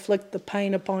will inflict the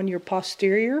pain upon your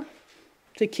posterior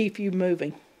to keep you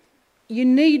moving. You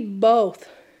need both.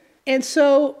 And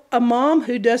so a mom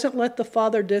who doesn't let the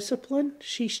father discipline,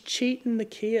 she's cheating the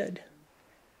kid.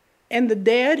 And the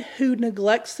dad who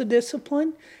neglects the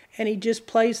discipline and he just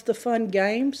plays the fun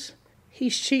games,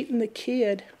 he's cheating the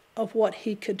kid of what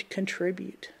he could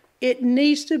contribute. It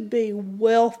needs to be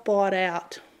well thought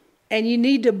out. And you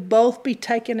need to both be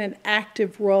taking an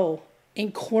active role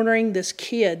in cornering this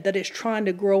kid that is trying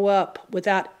to grow up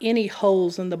without any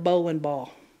holes in the bowling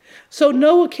ball. So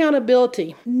no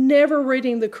accountability, never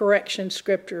reading the correction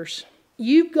scriptures.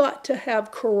 You've got to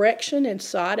have correction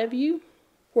inside of you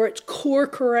where it's core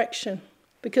correction.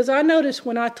 Because I noticed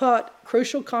when I taught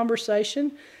Crucial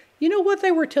Conversation, you know what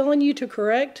they were telling you to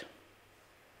correct?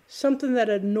 Something that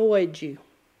annoyed you.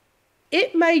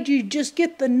 It made you just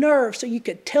get the nerve so you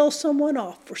could tell someone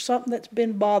off for something that's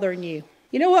been bothering you.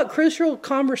 You know what Crucial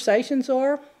Conversations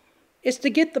are? It's to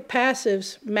get the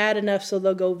passives mad enough so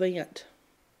they'll go vent.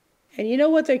 And you know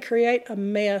what? They create a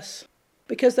mess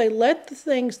because they let the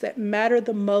things that matter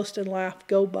the most in life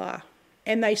go by.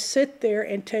 And they sit there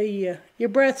and tell you, your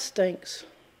breath stinks.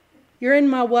 You're in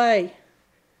my way.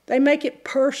 They make it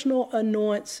personal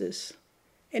annoyances.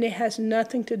 And it has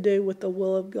nothing to do with the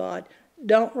will of God.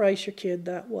 Don't raise your kid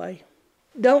that way.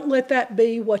 Don't let that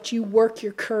be what you work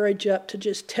your courage up to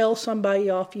just tell somebody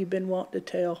off you've been wanting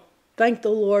to tell. Thank the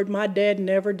Lord, my dad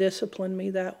never disciplined me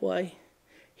that way.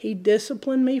 He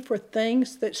disciplined me for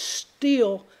things that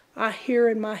still I hear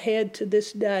in my head to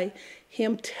this day.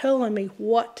 Him telling me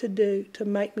what to do to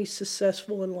make me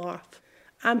successful in life.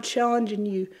 I'm challenging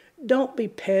you, don't be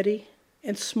petty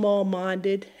and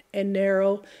small-minded and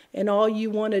narrow, and all you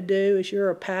want to do is you're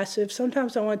a passive.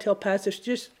 Sometimes I want to tell passives,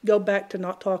 just go back to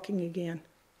not talking again.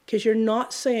 Because you're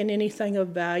not saying anything of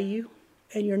value,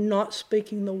 and you're not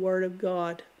speaking the word of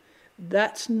God.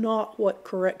 That's not what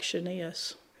correction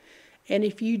is. And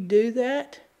if you do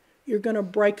that, you're going to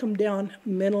break them down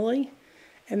mentally.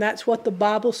 And that's what the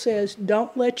Bible says,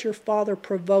 don't let your father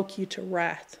provoke you to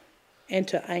wrath and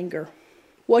to anger.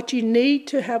 What you need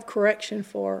to have correction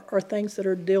for are things that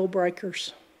are deal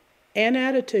breakers. And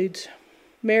attitudes.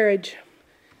 Marriage.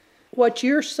 What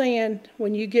you're saying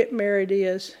when you get married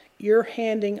is you're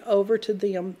handing over to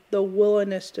them the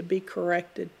willingness to be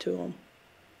corrected to them.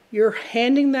 You're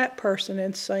handing that person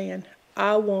and saying,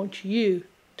 I want you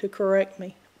to correct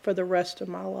me for the rest of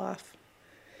my life.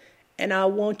 And I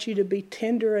want you to be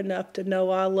tender enough to know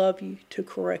I love you to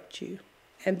correct you.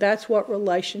 And that's what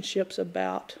relationships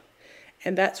about.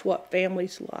 And that's what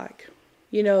family's like.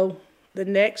 You know, the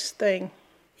next thing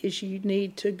is you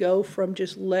need to go from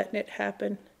just letting it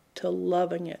happen to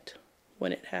loving it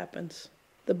when it happens.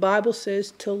 The Bible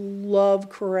says to love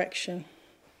correction.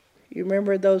 You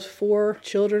remember those 4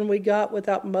 children we got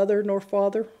without mother nor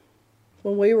father?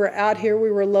 When we were out here,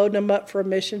 we were loading them up for a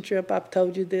mission trip. I've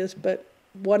told you this, but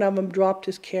one of them dropped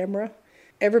his camera.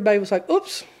 Everybody was like,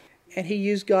 oops, and he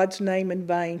used God's name in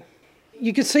vain.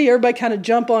 You could see everybody kind of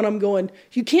jump on him going,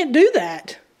 you can't do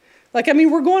that. Like, I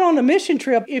mean, we're going on a mission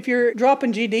trip. If you're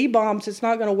dropping GD bombs, it's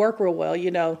not going to work real well,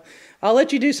 you know. I'll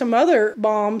let you do some other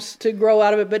bombs to grow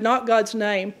out of it, but not God's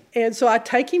name. And so I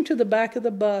take him to the back of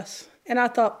the bus. And I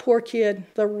thought, poor kid,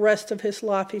 the rest of his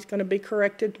life he's going to be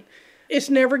corrected. It's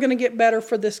never going to get better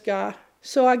for this guy.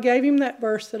 So I gave him that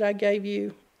verse that I gave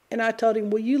you. And I told him,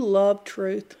 will you love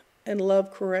truth and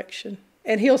love correction?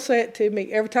 And he'll say it to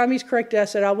me. Every time he's corrected, I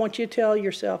said, I want you to tell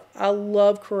yourself, I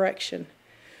love correction.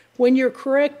 When you're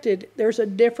corrected, there's a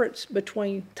difference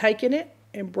between taking it,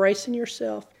 embracing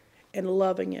yourself, and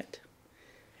loving it.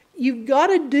 You've got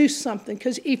to do something,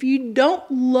 because if you don't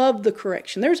love the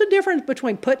correction, there's a difference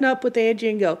between putting up with Angie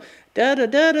and go,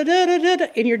 da-da-da-da-da-da-da,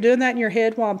 and you're doing that in your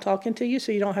head while I'm talking to you,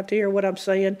 so you don't have to hear what I'm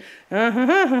saying.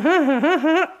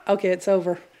 Okay, it's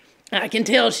over. I can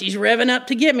tell she's revving up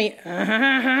to get me.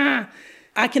 I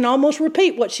can almost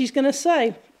repeat what she's going to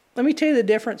say. Let me tell you the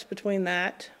difference between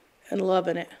that and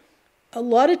loving it. A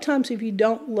lot of times if you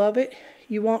don't love it,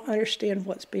 you won't understand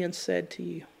what's being said to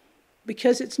you.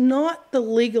 Because it's not the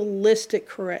legalistic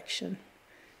correction.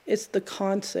 It's the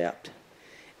concept.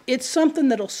 It's something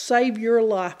that'll save your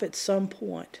life at some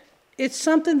point. It's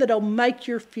something that'll make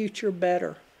your future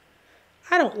better.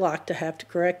 I don't like to have to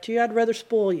correct you. I'd rather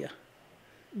spoil you.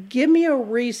 Give me a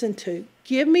reason to.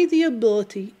 Give me the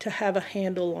ability to have a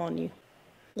handle on you.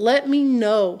 Let me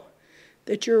know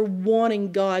that you're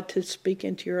wanting God to speak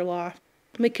into your life.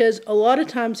 Because a lot of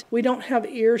times we don't have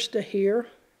ears to hear,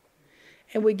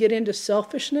 and we get into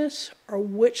selfishness or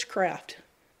witchcraft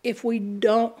if we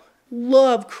don't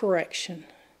love correction.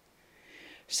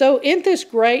 So isn't this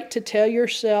great to tell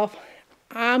yourself,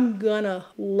 I'm going to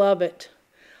love it.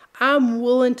 I'm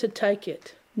willing to take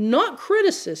it. Not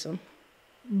criticism,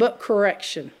 but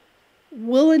correction.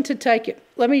 Willing to take it.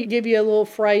 Let me give you a little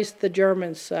phrase the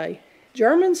Germans say.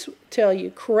 Germans tell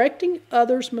you, correcting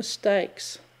others'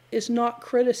 mistakes is not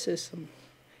criticism.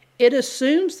 It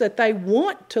assumes that they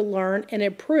want to learn and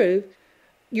improve.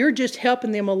 You're just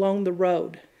helping them along the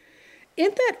road.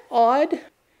 Isn't that odd?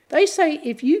 They say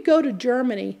if you go to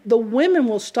Germany, the women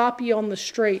will stop you on the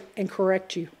street and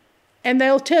correct you. And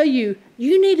they'll tell you,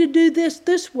 you need to do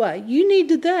this way. You need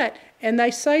to that. And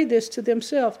they say this to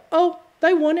themselves. Oh,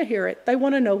 they want to hear it. They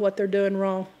want to know what they're doing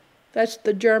wrong. That's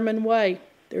the German way.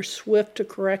 They're swift to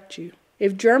correct you.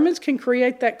 If Germans can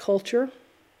create that culture,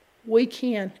 we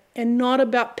can. And not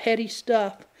about petty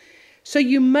stuff. So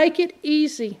you make it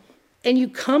easy. And you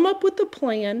come up with a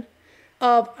plan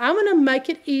of, I'm going to make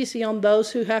it easy on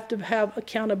those who have to have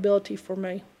accountability for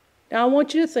me. Now I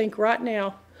want you to think right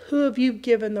now, who have you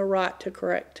given the right to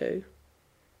correct to?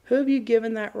 Who have you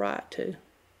given that right to?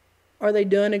 Are they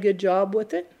doing a good job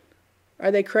with it?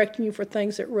 Are they correcting you for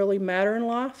things that really matter in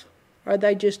life? Or are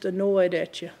they just annoyed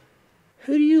at you?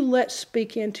 Who do you let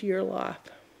speak into your life?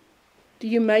 Do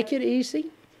you make it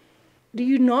easy? Do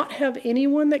you not have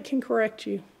anyone that can correct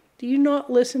you? Do you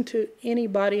not listen to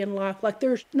anybody in life? Like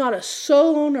there's not a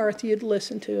soul on earth you'd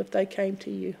listen to if they came to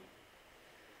you.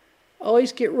 I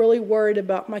always get really worried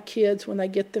about my kids when they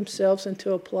get themselves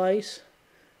into a place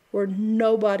where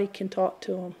nobody can talk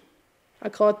to them. I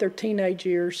call it their teenage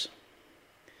years.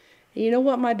 And you know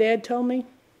what my dad told me?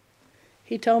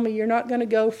 He told me, you're not going to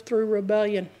go through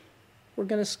rebellion. We're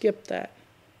going to skip that.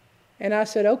 And I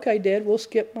said, okay, Dad, we'll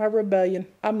skip my rebellion.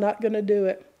 I'm not going to do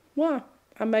it. Why?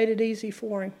 I made it easy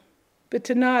for him. But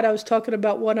tonight I was talking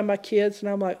about one of my kids, and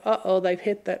I'm like, uh-oh, they've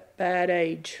hit that bad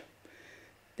age.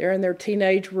 They're in their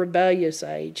teenage rebellious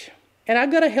age. And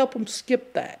I've got to help them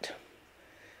skip that.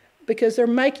 Because they're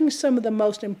making some of the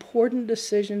most important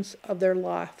decisions of their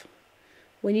life.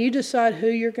 When you decide who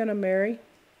you're going to marry,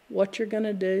 what you're going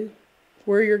to do,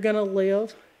 where you're going to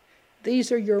live,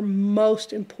 these are your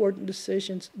most important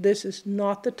decisions. This is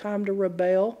not the time to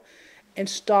rebel and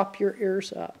stop your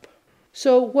ears up.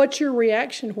 So what's your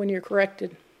reaction when you're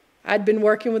corrected? I'd been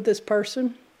working with this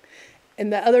person,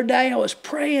 and the other day I was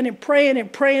praying and praying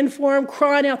and praying for them,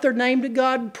 crying out their name to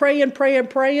God, praying.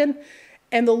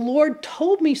 And the Lord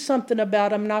told me something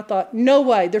about them, and I thought, no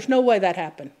way, there's no way that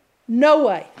happened. No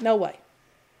way.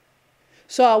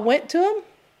 So I went to them,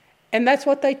 and that's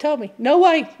what they told me. No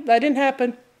way, that didn't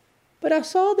happen. But I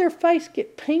saw their face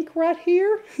get pink right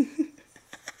here.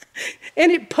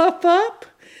 And it puff up.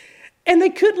 And they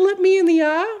couldn't look me in the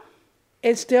eye.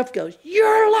 And Steph goes,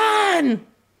 "You're lying."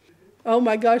 Oh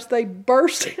my gosh, they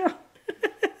burst out.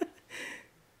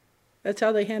 That's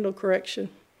how they handle correction.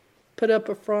 Put up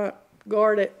a front,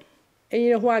 guard it. And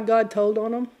you know why God told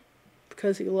on them?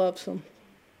 Because he loves them.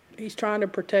 He's trying to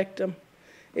protect them.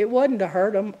 It wasn't to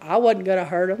hurt them. I wasn't going to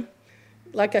hurt them.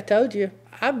 Like I told you,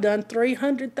 I've done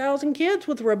 300,000 kids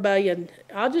with rebellion.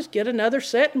 I'll just get another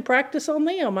set and practice on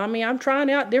them. I mean, I'm trying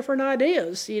out different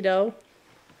ideas,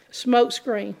 Smoke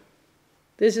screen.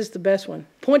 This is the best one.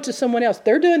 Point to someone else.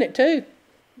 They're doing it too.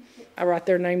 I write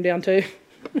their name down too.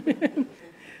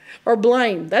 Or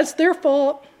blame. That's their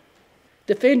fault.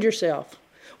 Defend yourself.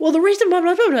 Well, the reason,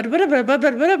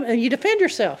 and you defend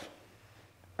yourself.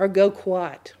 Or go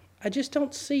quiet. I just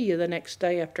don't see you the next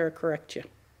day after I correct you.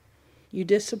 You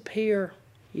disappear.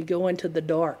 You go into the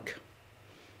dark.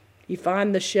 You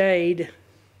find the shade.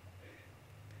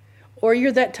 Or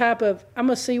you're that type of, I'm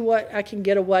going to see what I can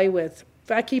get away with.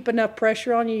 If I keep enough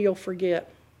pressure on you, you'll forget.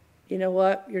 You know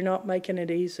what? You're not making it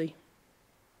easy.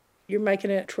 You're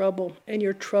making it trouble, and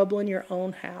you're troubling your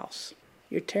own house.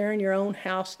 You're tearing your own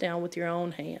house down with your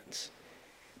own hands.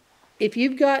 If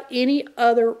you've got any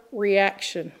other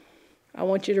reaction, I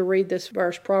want you to read this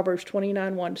verse, Proverbs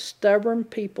 29:1. Stubborn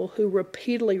people who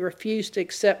repeatedly refuse to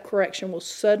accept correction will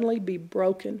suddenly be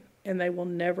broken, and they will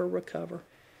never recover.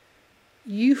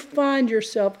 You find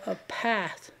yourself a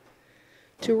path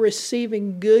to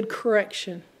receiving good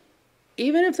correction.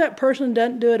 Even if that person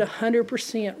doesn't do it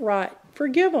 100% right,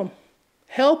 forgive them.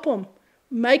 Help them.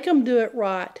 Make them do it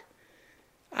right.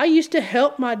 I used to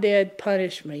help my dad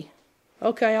punish me.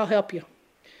 Okay, I'll help you.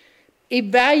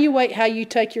 Evaluate how you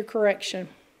take your correction.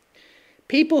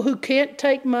 People who can't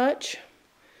take much,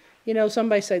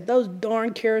 somebody say, those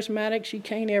darn charismatics, you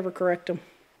can't ever correct them.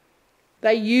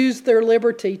 They use their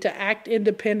liberty to act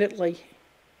independently.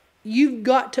 You've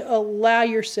got to allow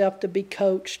yourself to be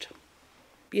coached.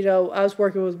 I was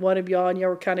working with one of y'all, and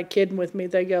y'all were kind of kidding with me.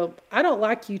 They go, "I don't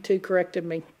like you two correcting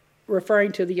me,"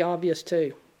 referring to the obvious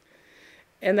two.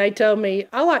 And they told me,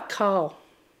 "I like Kyle."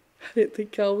 I didn't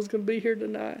think Kyle was going to be here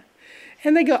tonight.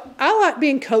 And they go, "I like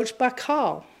being coached by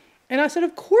Kyle." And I said,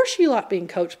 "Of course you like being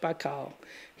coached by Kyle.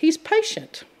 He's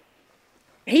patient.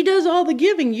 He does all the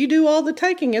giving. You do all the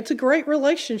taking. It's a great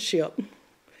relationship."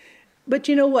 But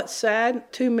you know what's sad?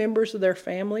 2 members of their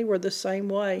family were the same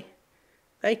way.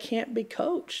 They can't be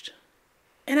coached.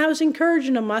 And I was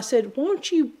encouraging them. I said,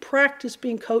 "Won't you practice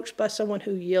being coached by someone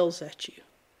who yells at you?"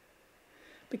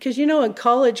 Because in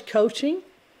college coaching,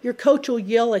 your coach will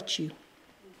yell at you.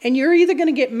 And you're either going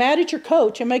to get mad at your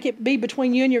coach and make it be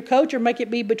between you and your coach, or make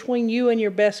it be between you and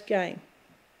your best game.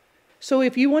 So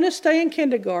if you want to stay in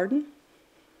kindergarten,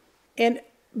 and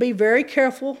be very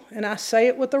careful, and I say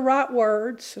it with the right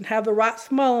words and have the right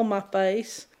smile on my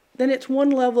face, then it's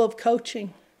one level of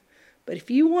coaching. But if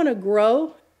you want to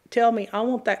grow, tell me, "I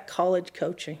want that college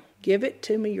coaching. Give it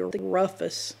to me, you're the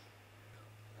roughest."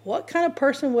 What kind of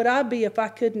person would I be if I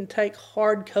couldn't take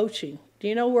hard coaching? Do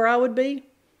you know where I would be?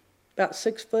 About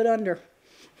 6 foot under.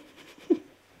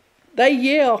 They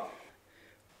yell.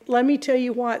 Let me tell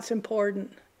you why it's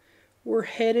important. We're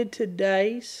headed to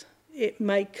days, it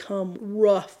may come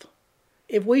rough.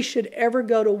 If we should ever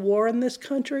go to war in this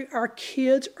country, our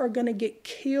kids are going to get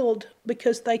killed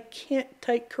because they can't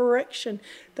take correction.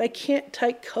 They can't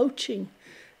take coaching.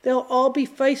 They'll all be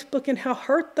Facebooking how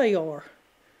hurt they are.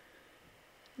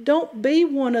 Don't be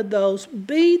one of those.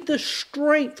 Be the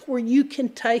strength where you can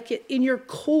take it in your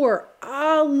core.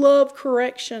 I love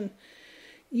correction.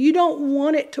 You don't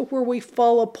want it to where we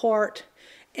fall apart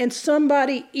and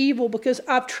somebody evil, because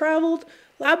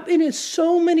I've been in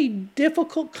so many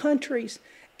difficult countries,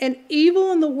 and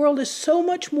evil in the world is so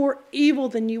much more evil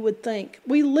than you would think.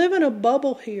 We live in a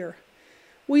bubble here.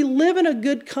 We live in a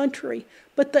good country,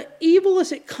 but the evil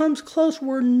as it comes close,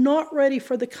 we're not ready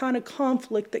for the kind of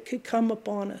conflict that could come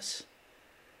upon us.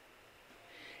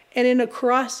 And in a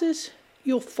crisis,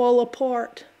 you'll fall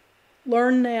apart.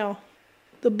 Learn now.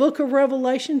 The book of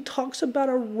Revelation talks about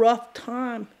a rough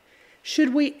time.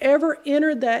 Should we ever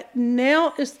enter that,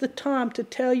 now is the time to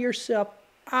tell yourself,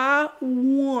 "I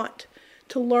want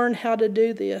to learn how to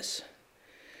do this."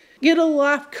 Get a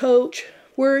life coach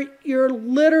where you're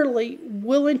literally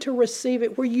willing to receive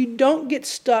it, where you don't get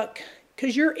stuck,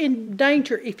 because you're in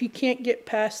danger if you can't get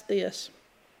past this.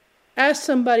 Ask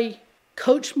somebody,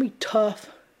 "Coach me tough.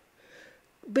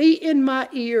 Be in my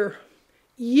ear.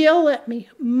 Yell at me.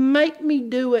 Make me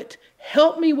do it.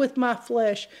 Help me with my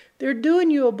flesh." They're doing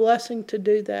you a blessing to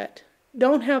do that.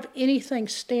 Don't have anything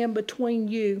stand between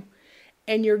you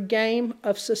and your game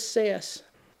of success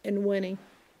and winning.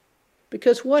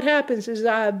 Because what happens is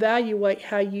I evaluate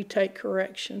how you take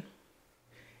correction.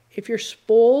 if you're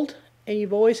spoiled and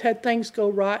you've always had things go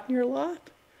right in your life,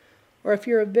 or if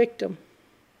you're a victim.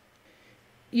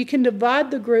 You can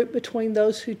divide the group between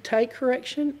those who take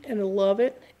correction and love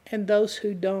it and those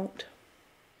who don't.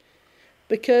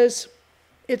 Because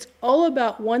it's all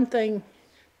about one thing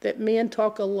that men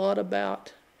talk a lot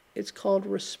about. It's called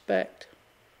respect.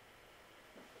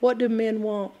 What do men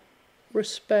want?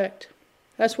 Respect.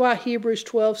 That's why Hebrews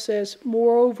 12 says,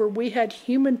 moreover, we had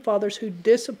human fathers who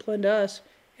disciplined us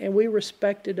and we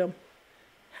respected them.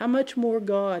 How much more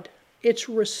God? It's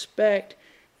respect.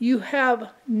 You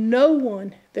have no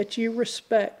one that you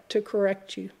respect to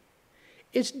correct you.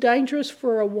 It's dangerous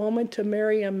for a woman to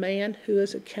marry a man who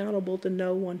is accountable to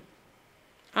no one.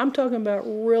 I'm talking about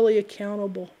really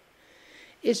accountable.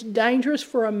 It's dangerous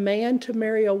for a man to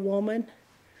marry a woman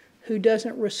who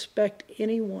doesn't respect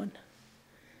anyone.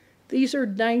 These are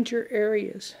danger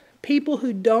areas. People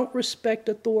who don't respect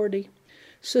authority.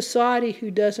 Society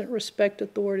who doesn't respect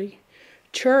authority.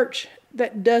 Church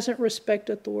that doesn't respect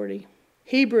authority.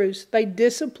 Hebrews, they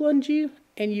disciplined you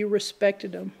and you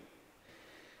respected them.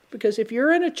 Because if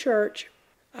you're in a church,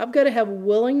 I've got to have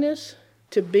willingness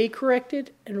to be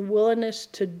corrected and willingness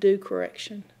to do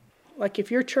correction. Like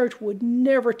if your church would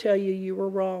never tell you you were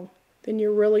wrong, then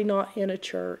you're really not in a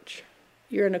church.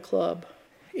 You're in a club.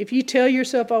 If you tell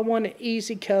yourself, I want an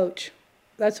easy coach,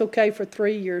 that's okay for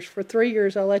 3 years. For 3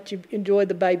 years, I'll let you enjoy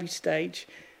the baby stage.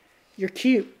 You're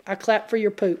cute. I clap for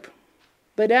your poop.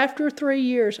 But after 3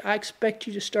 years, I expect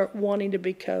you to start wanting to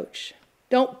be coached.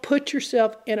 Don't put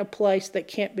yourself in a place that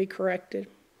can't be corrected.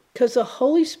 Because the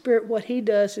Holy Spirit, what He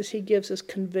does is He gives us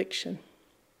conviction.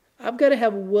 I've got to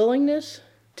have willingness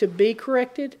to be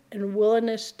corrected and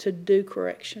willingness to do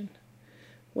correction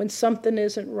when something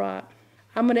isn't right.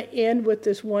 I'm going to end with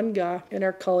this one guy in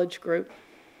our college group.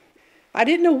 I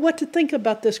didn't know what to think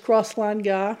about this cross-line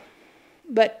guy,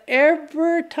 but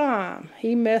every time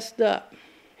he messed up,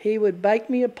 he would bake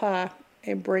me a pie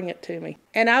and bring it to me.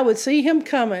 And I would see him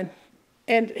coming,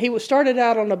 and he was started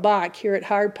out on a bike here at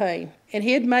Howard Payne, and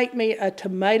he'd make me a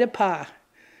tomato pie,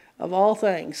 of all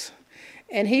things.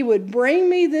 And he would bring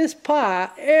me this pie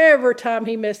every time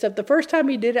he messed up. The first time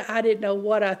he did it, I didn't know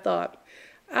what I thought.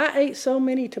 I ate so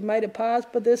many tomato pies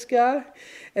by this guy.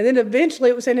 And then eventually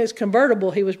it was in his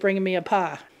convertible he was bringing me a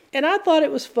pie. And I thought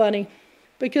it was funny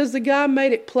because the guy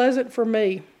made it pleasant for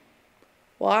me.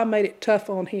 Well, I made it tough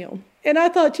on him. And I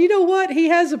thought, you know what? He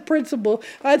has a principle.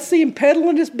 I'd see him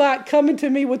pedaling his bike coming to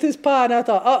me with his pie. And I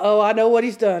thought, I know what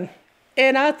he's done.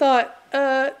 And I thought,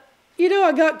 I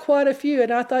got quite a few.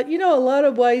 And I thought, a lot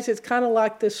of ways it's kind of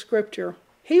like this scripture.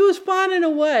 He was finding a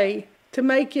way to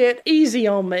make it easy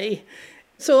on me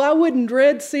so I wouldn't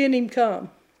dread seeing him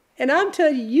come. And I'm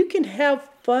telling you, you can have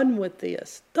fun with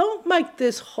this. Don't make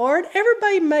this hard.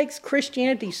 Everybody makes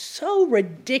Christianity so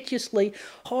ridiculously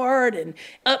hard and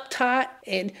uptight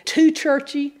and too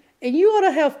churchy. And you ought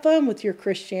to have fun with your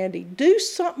Christianity. Do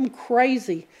something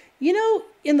crazy.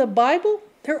 In the Bible,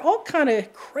 they're all kind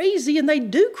of crazy and they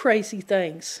do crazy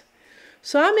things.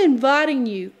 So I'm inviting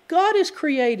you. God is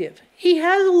creative. He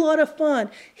has a lot of fun.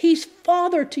 He's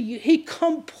Father to you. He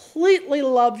completely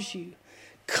loves you.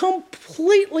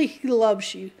 Completely He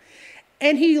loves you.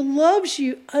 And He loves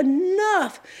you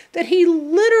enough that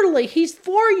He's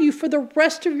for you for the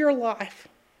rest of your life.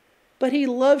 But He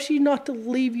loves you not to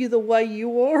leave you the way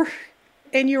you are.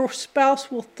 And your spouse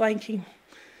will thank Him.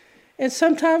 And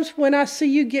sometimes when I see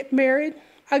you get married,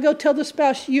 I go tell the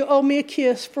spouse, you owe me a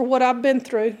kiss for what I've been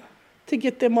through to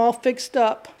get them all fixed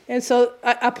up. And so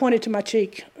I pointed to my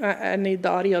cheek. I need the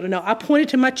audio to know. I pointed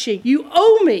to my cheek. You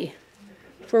owe me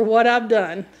for what I've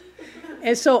done.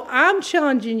 And so I'm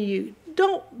challenging you.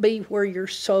 Don't be where you're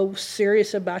so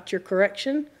serious about your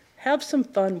correction. Have some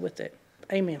fun with it.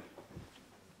 Amen.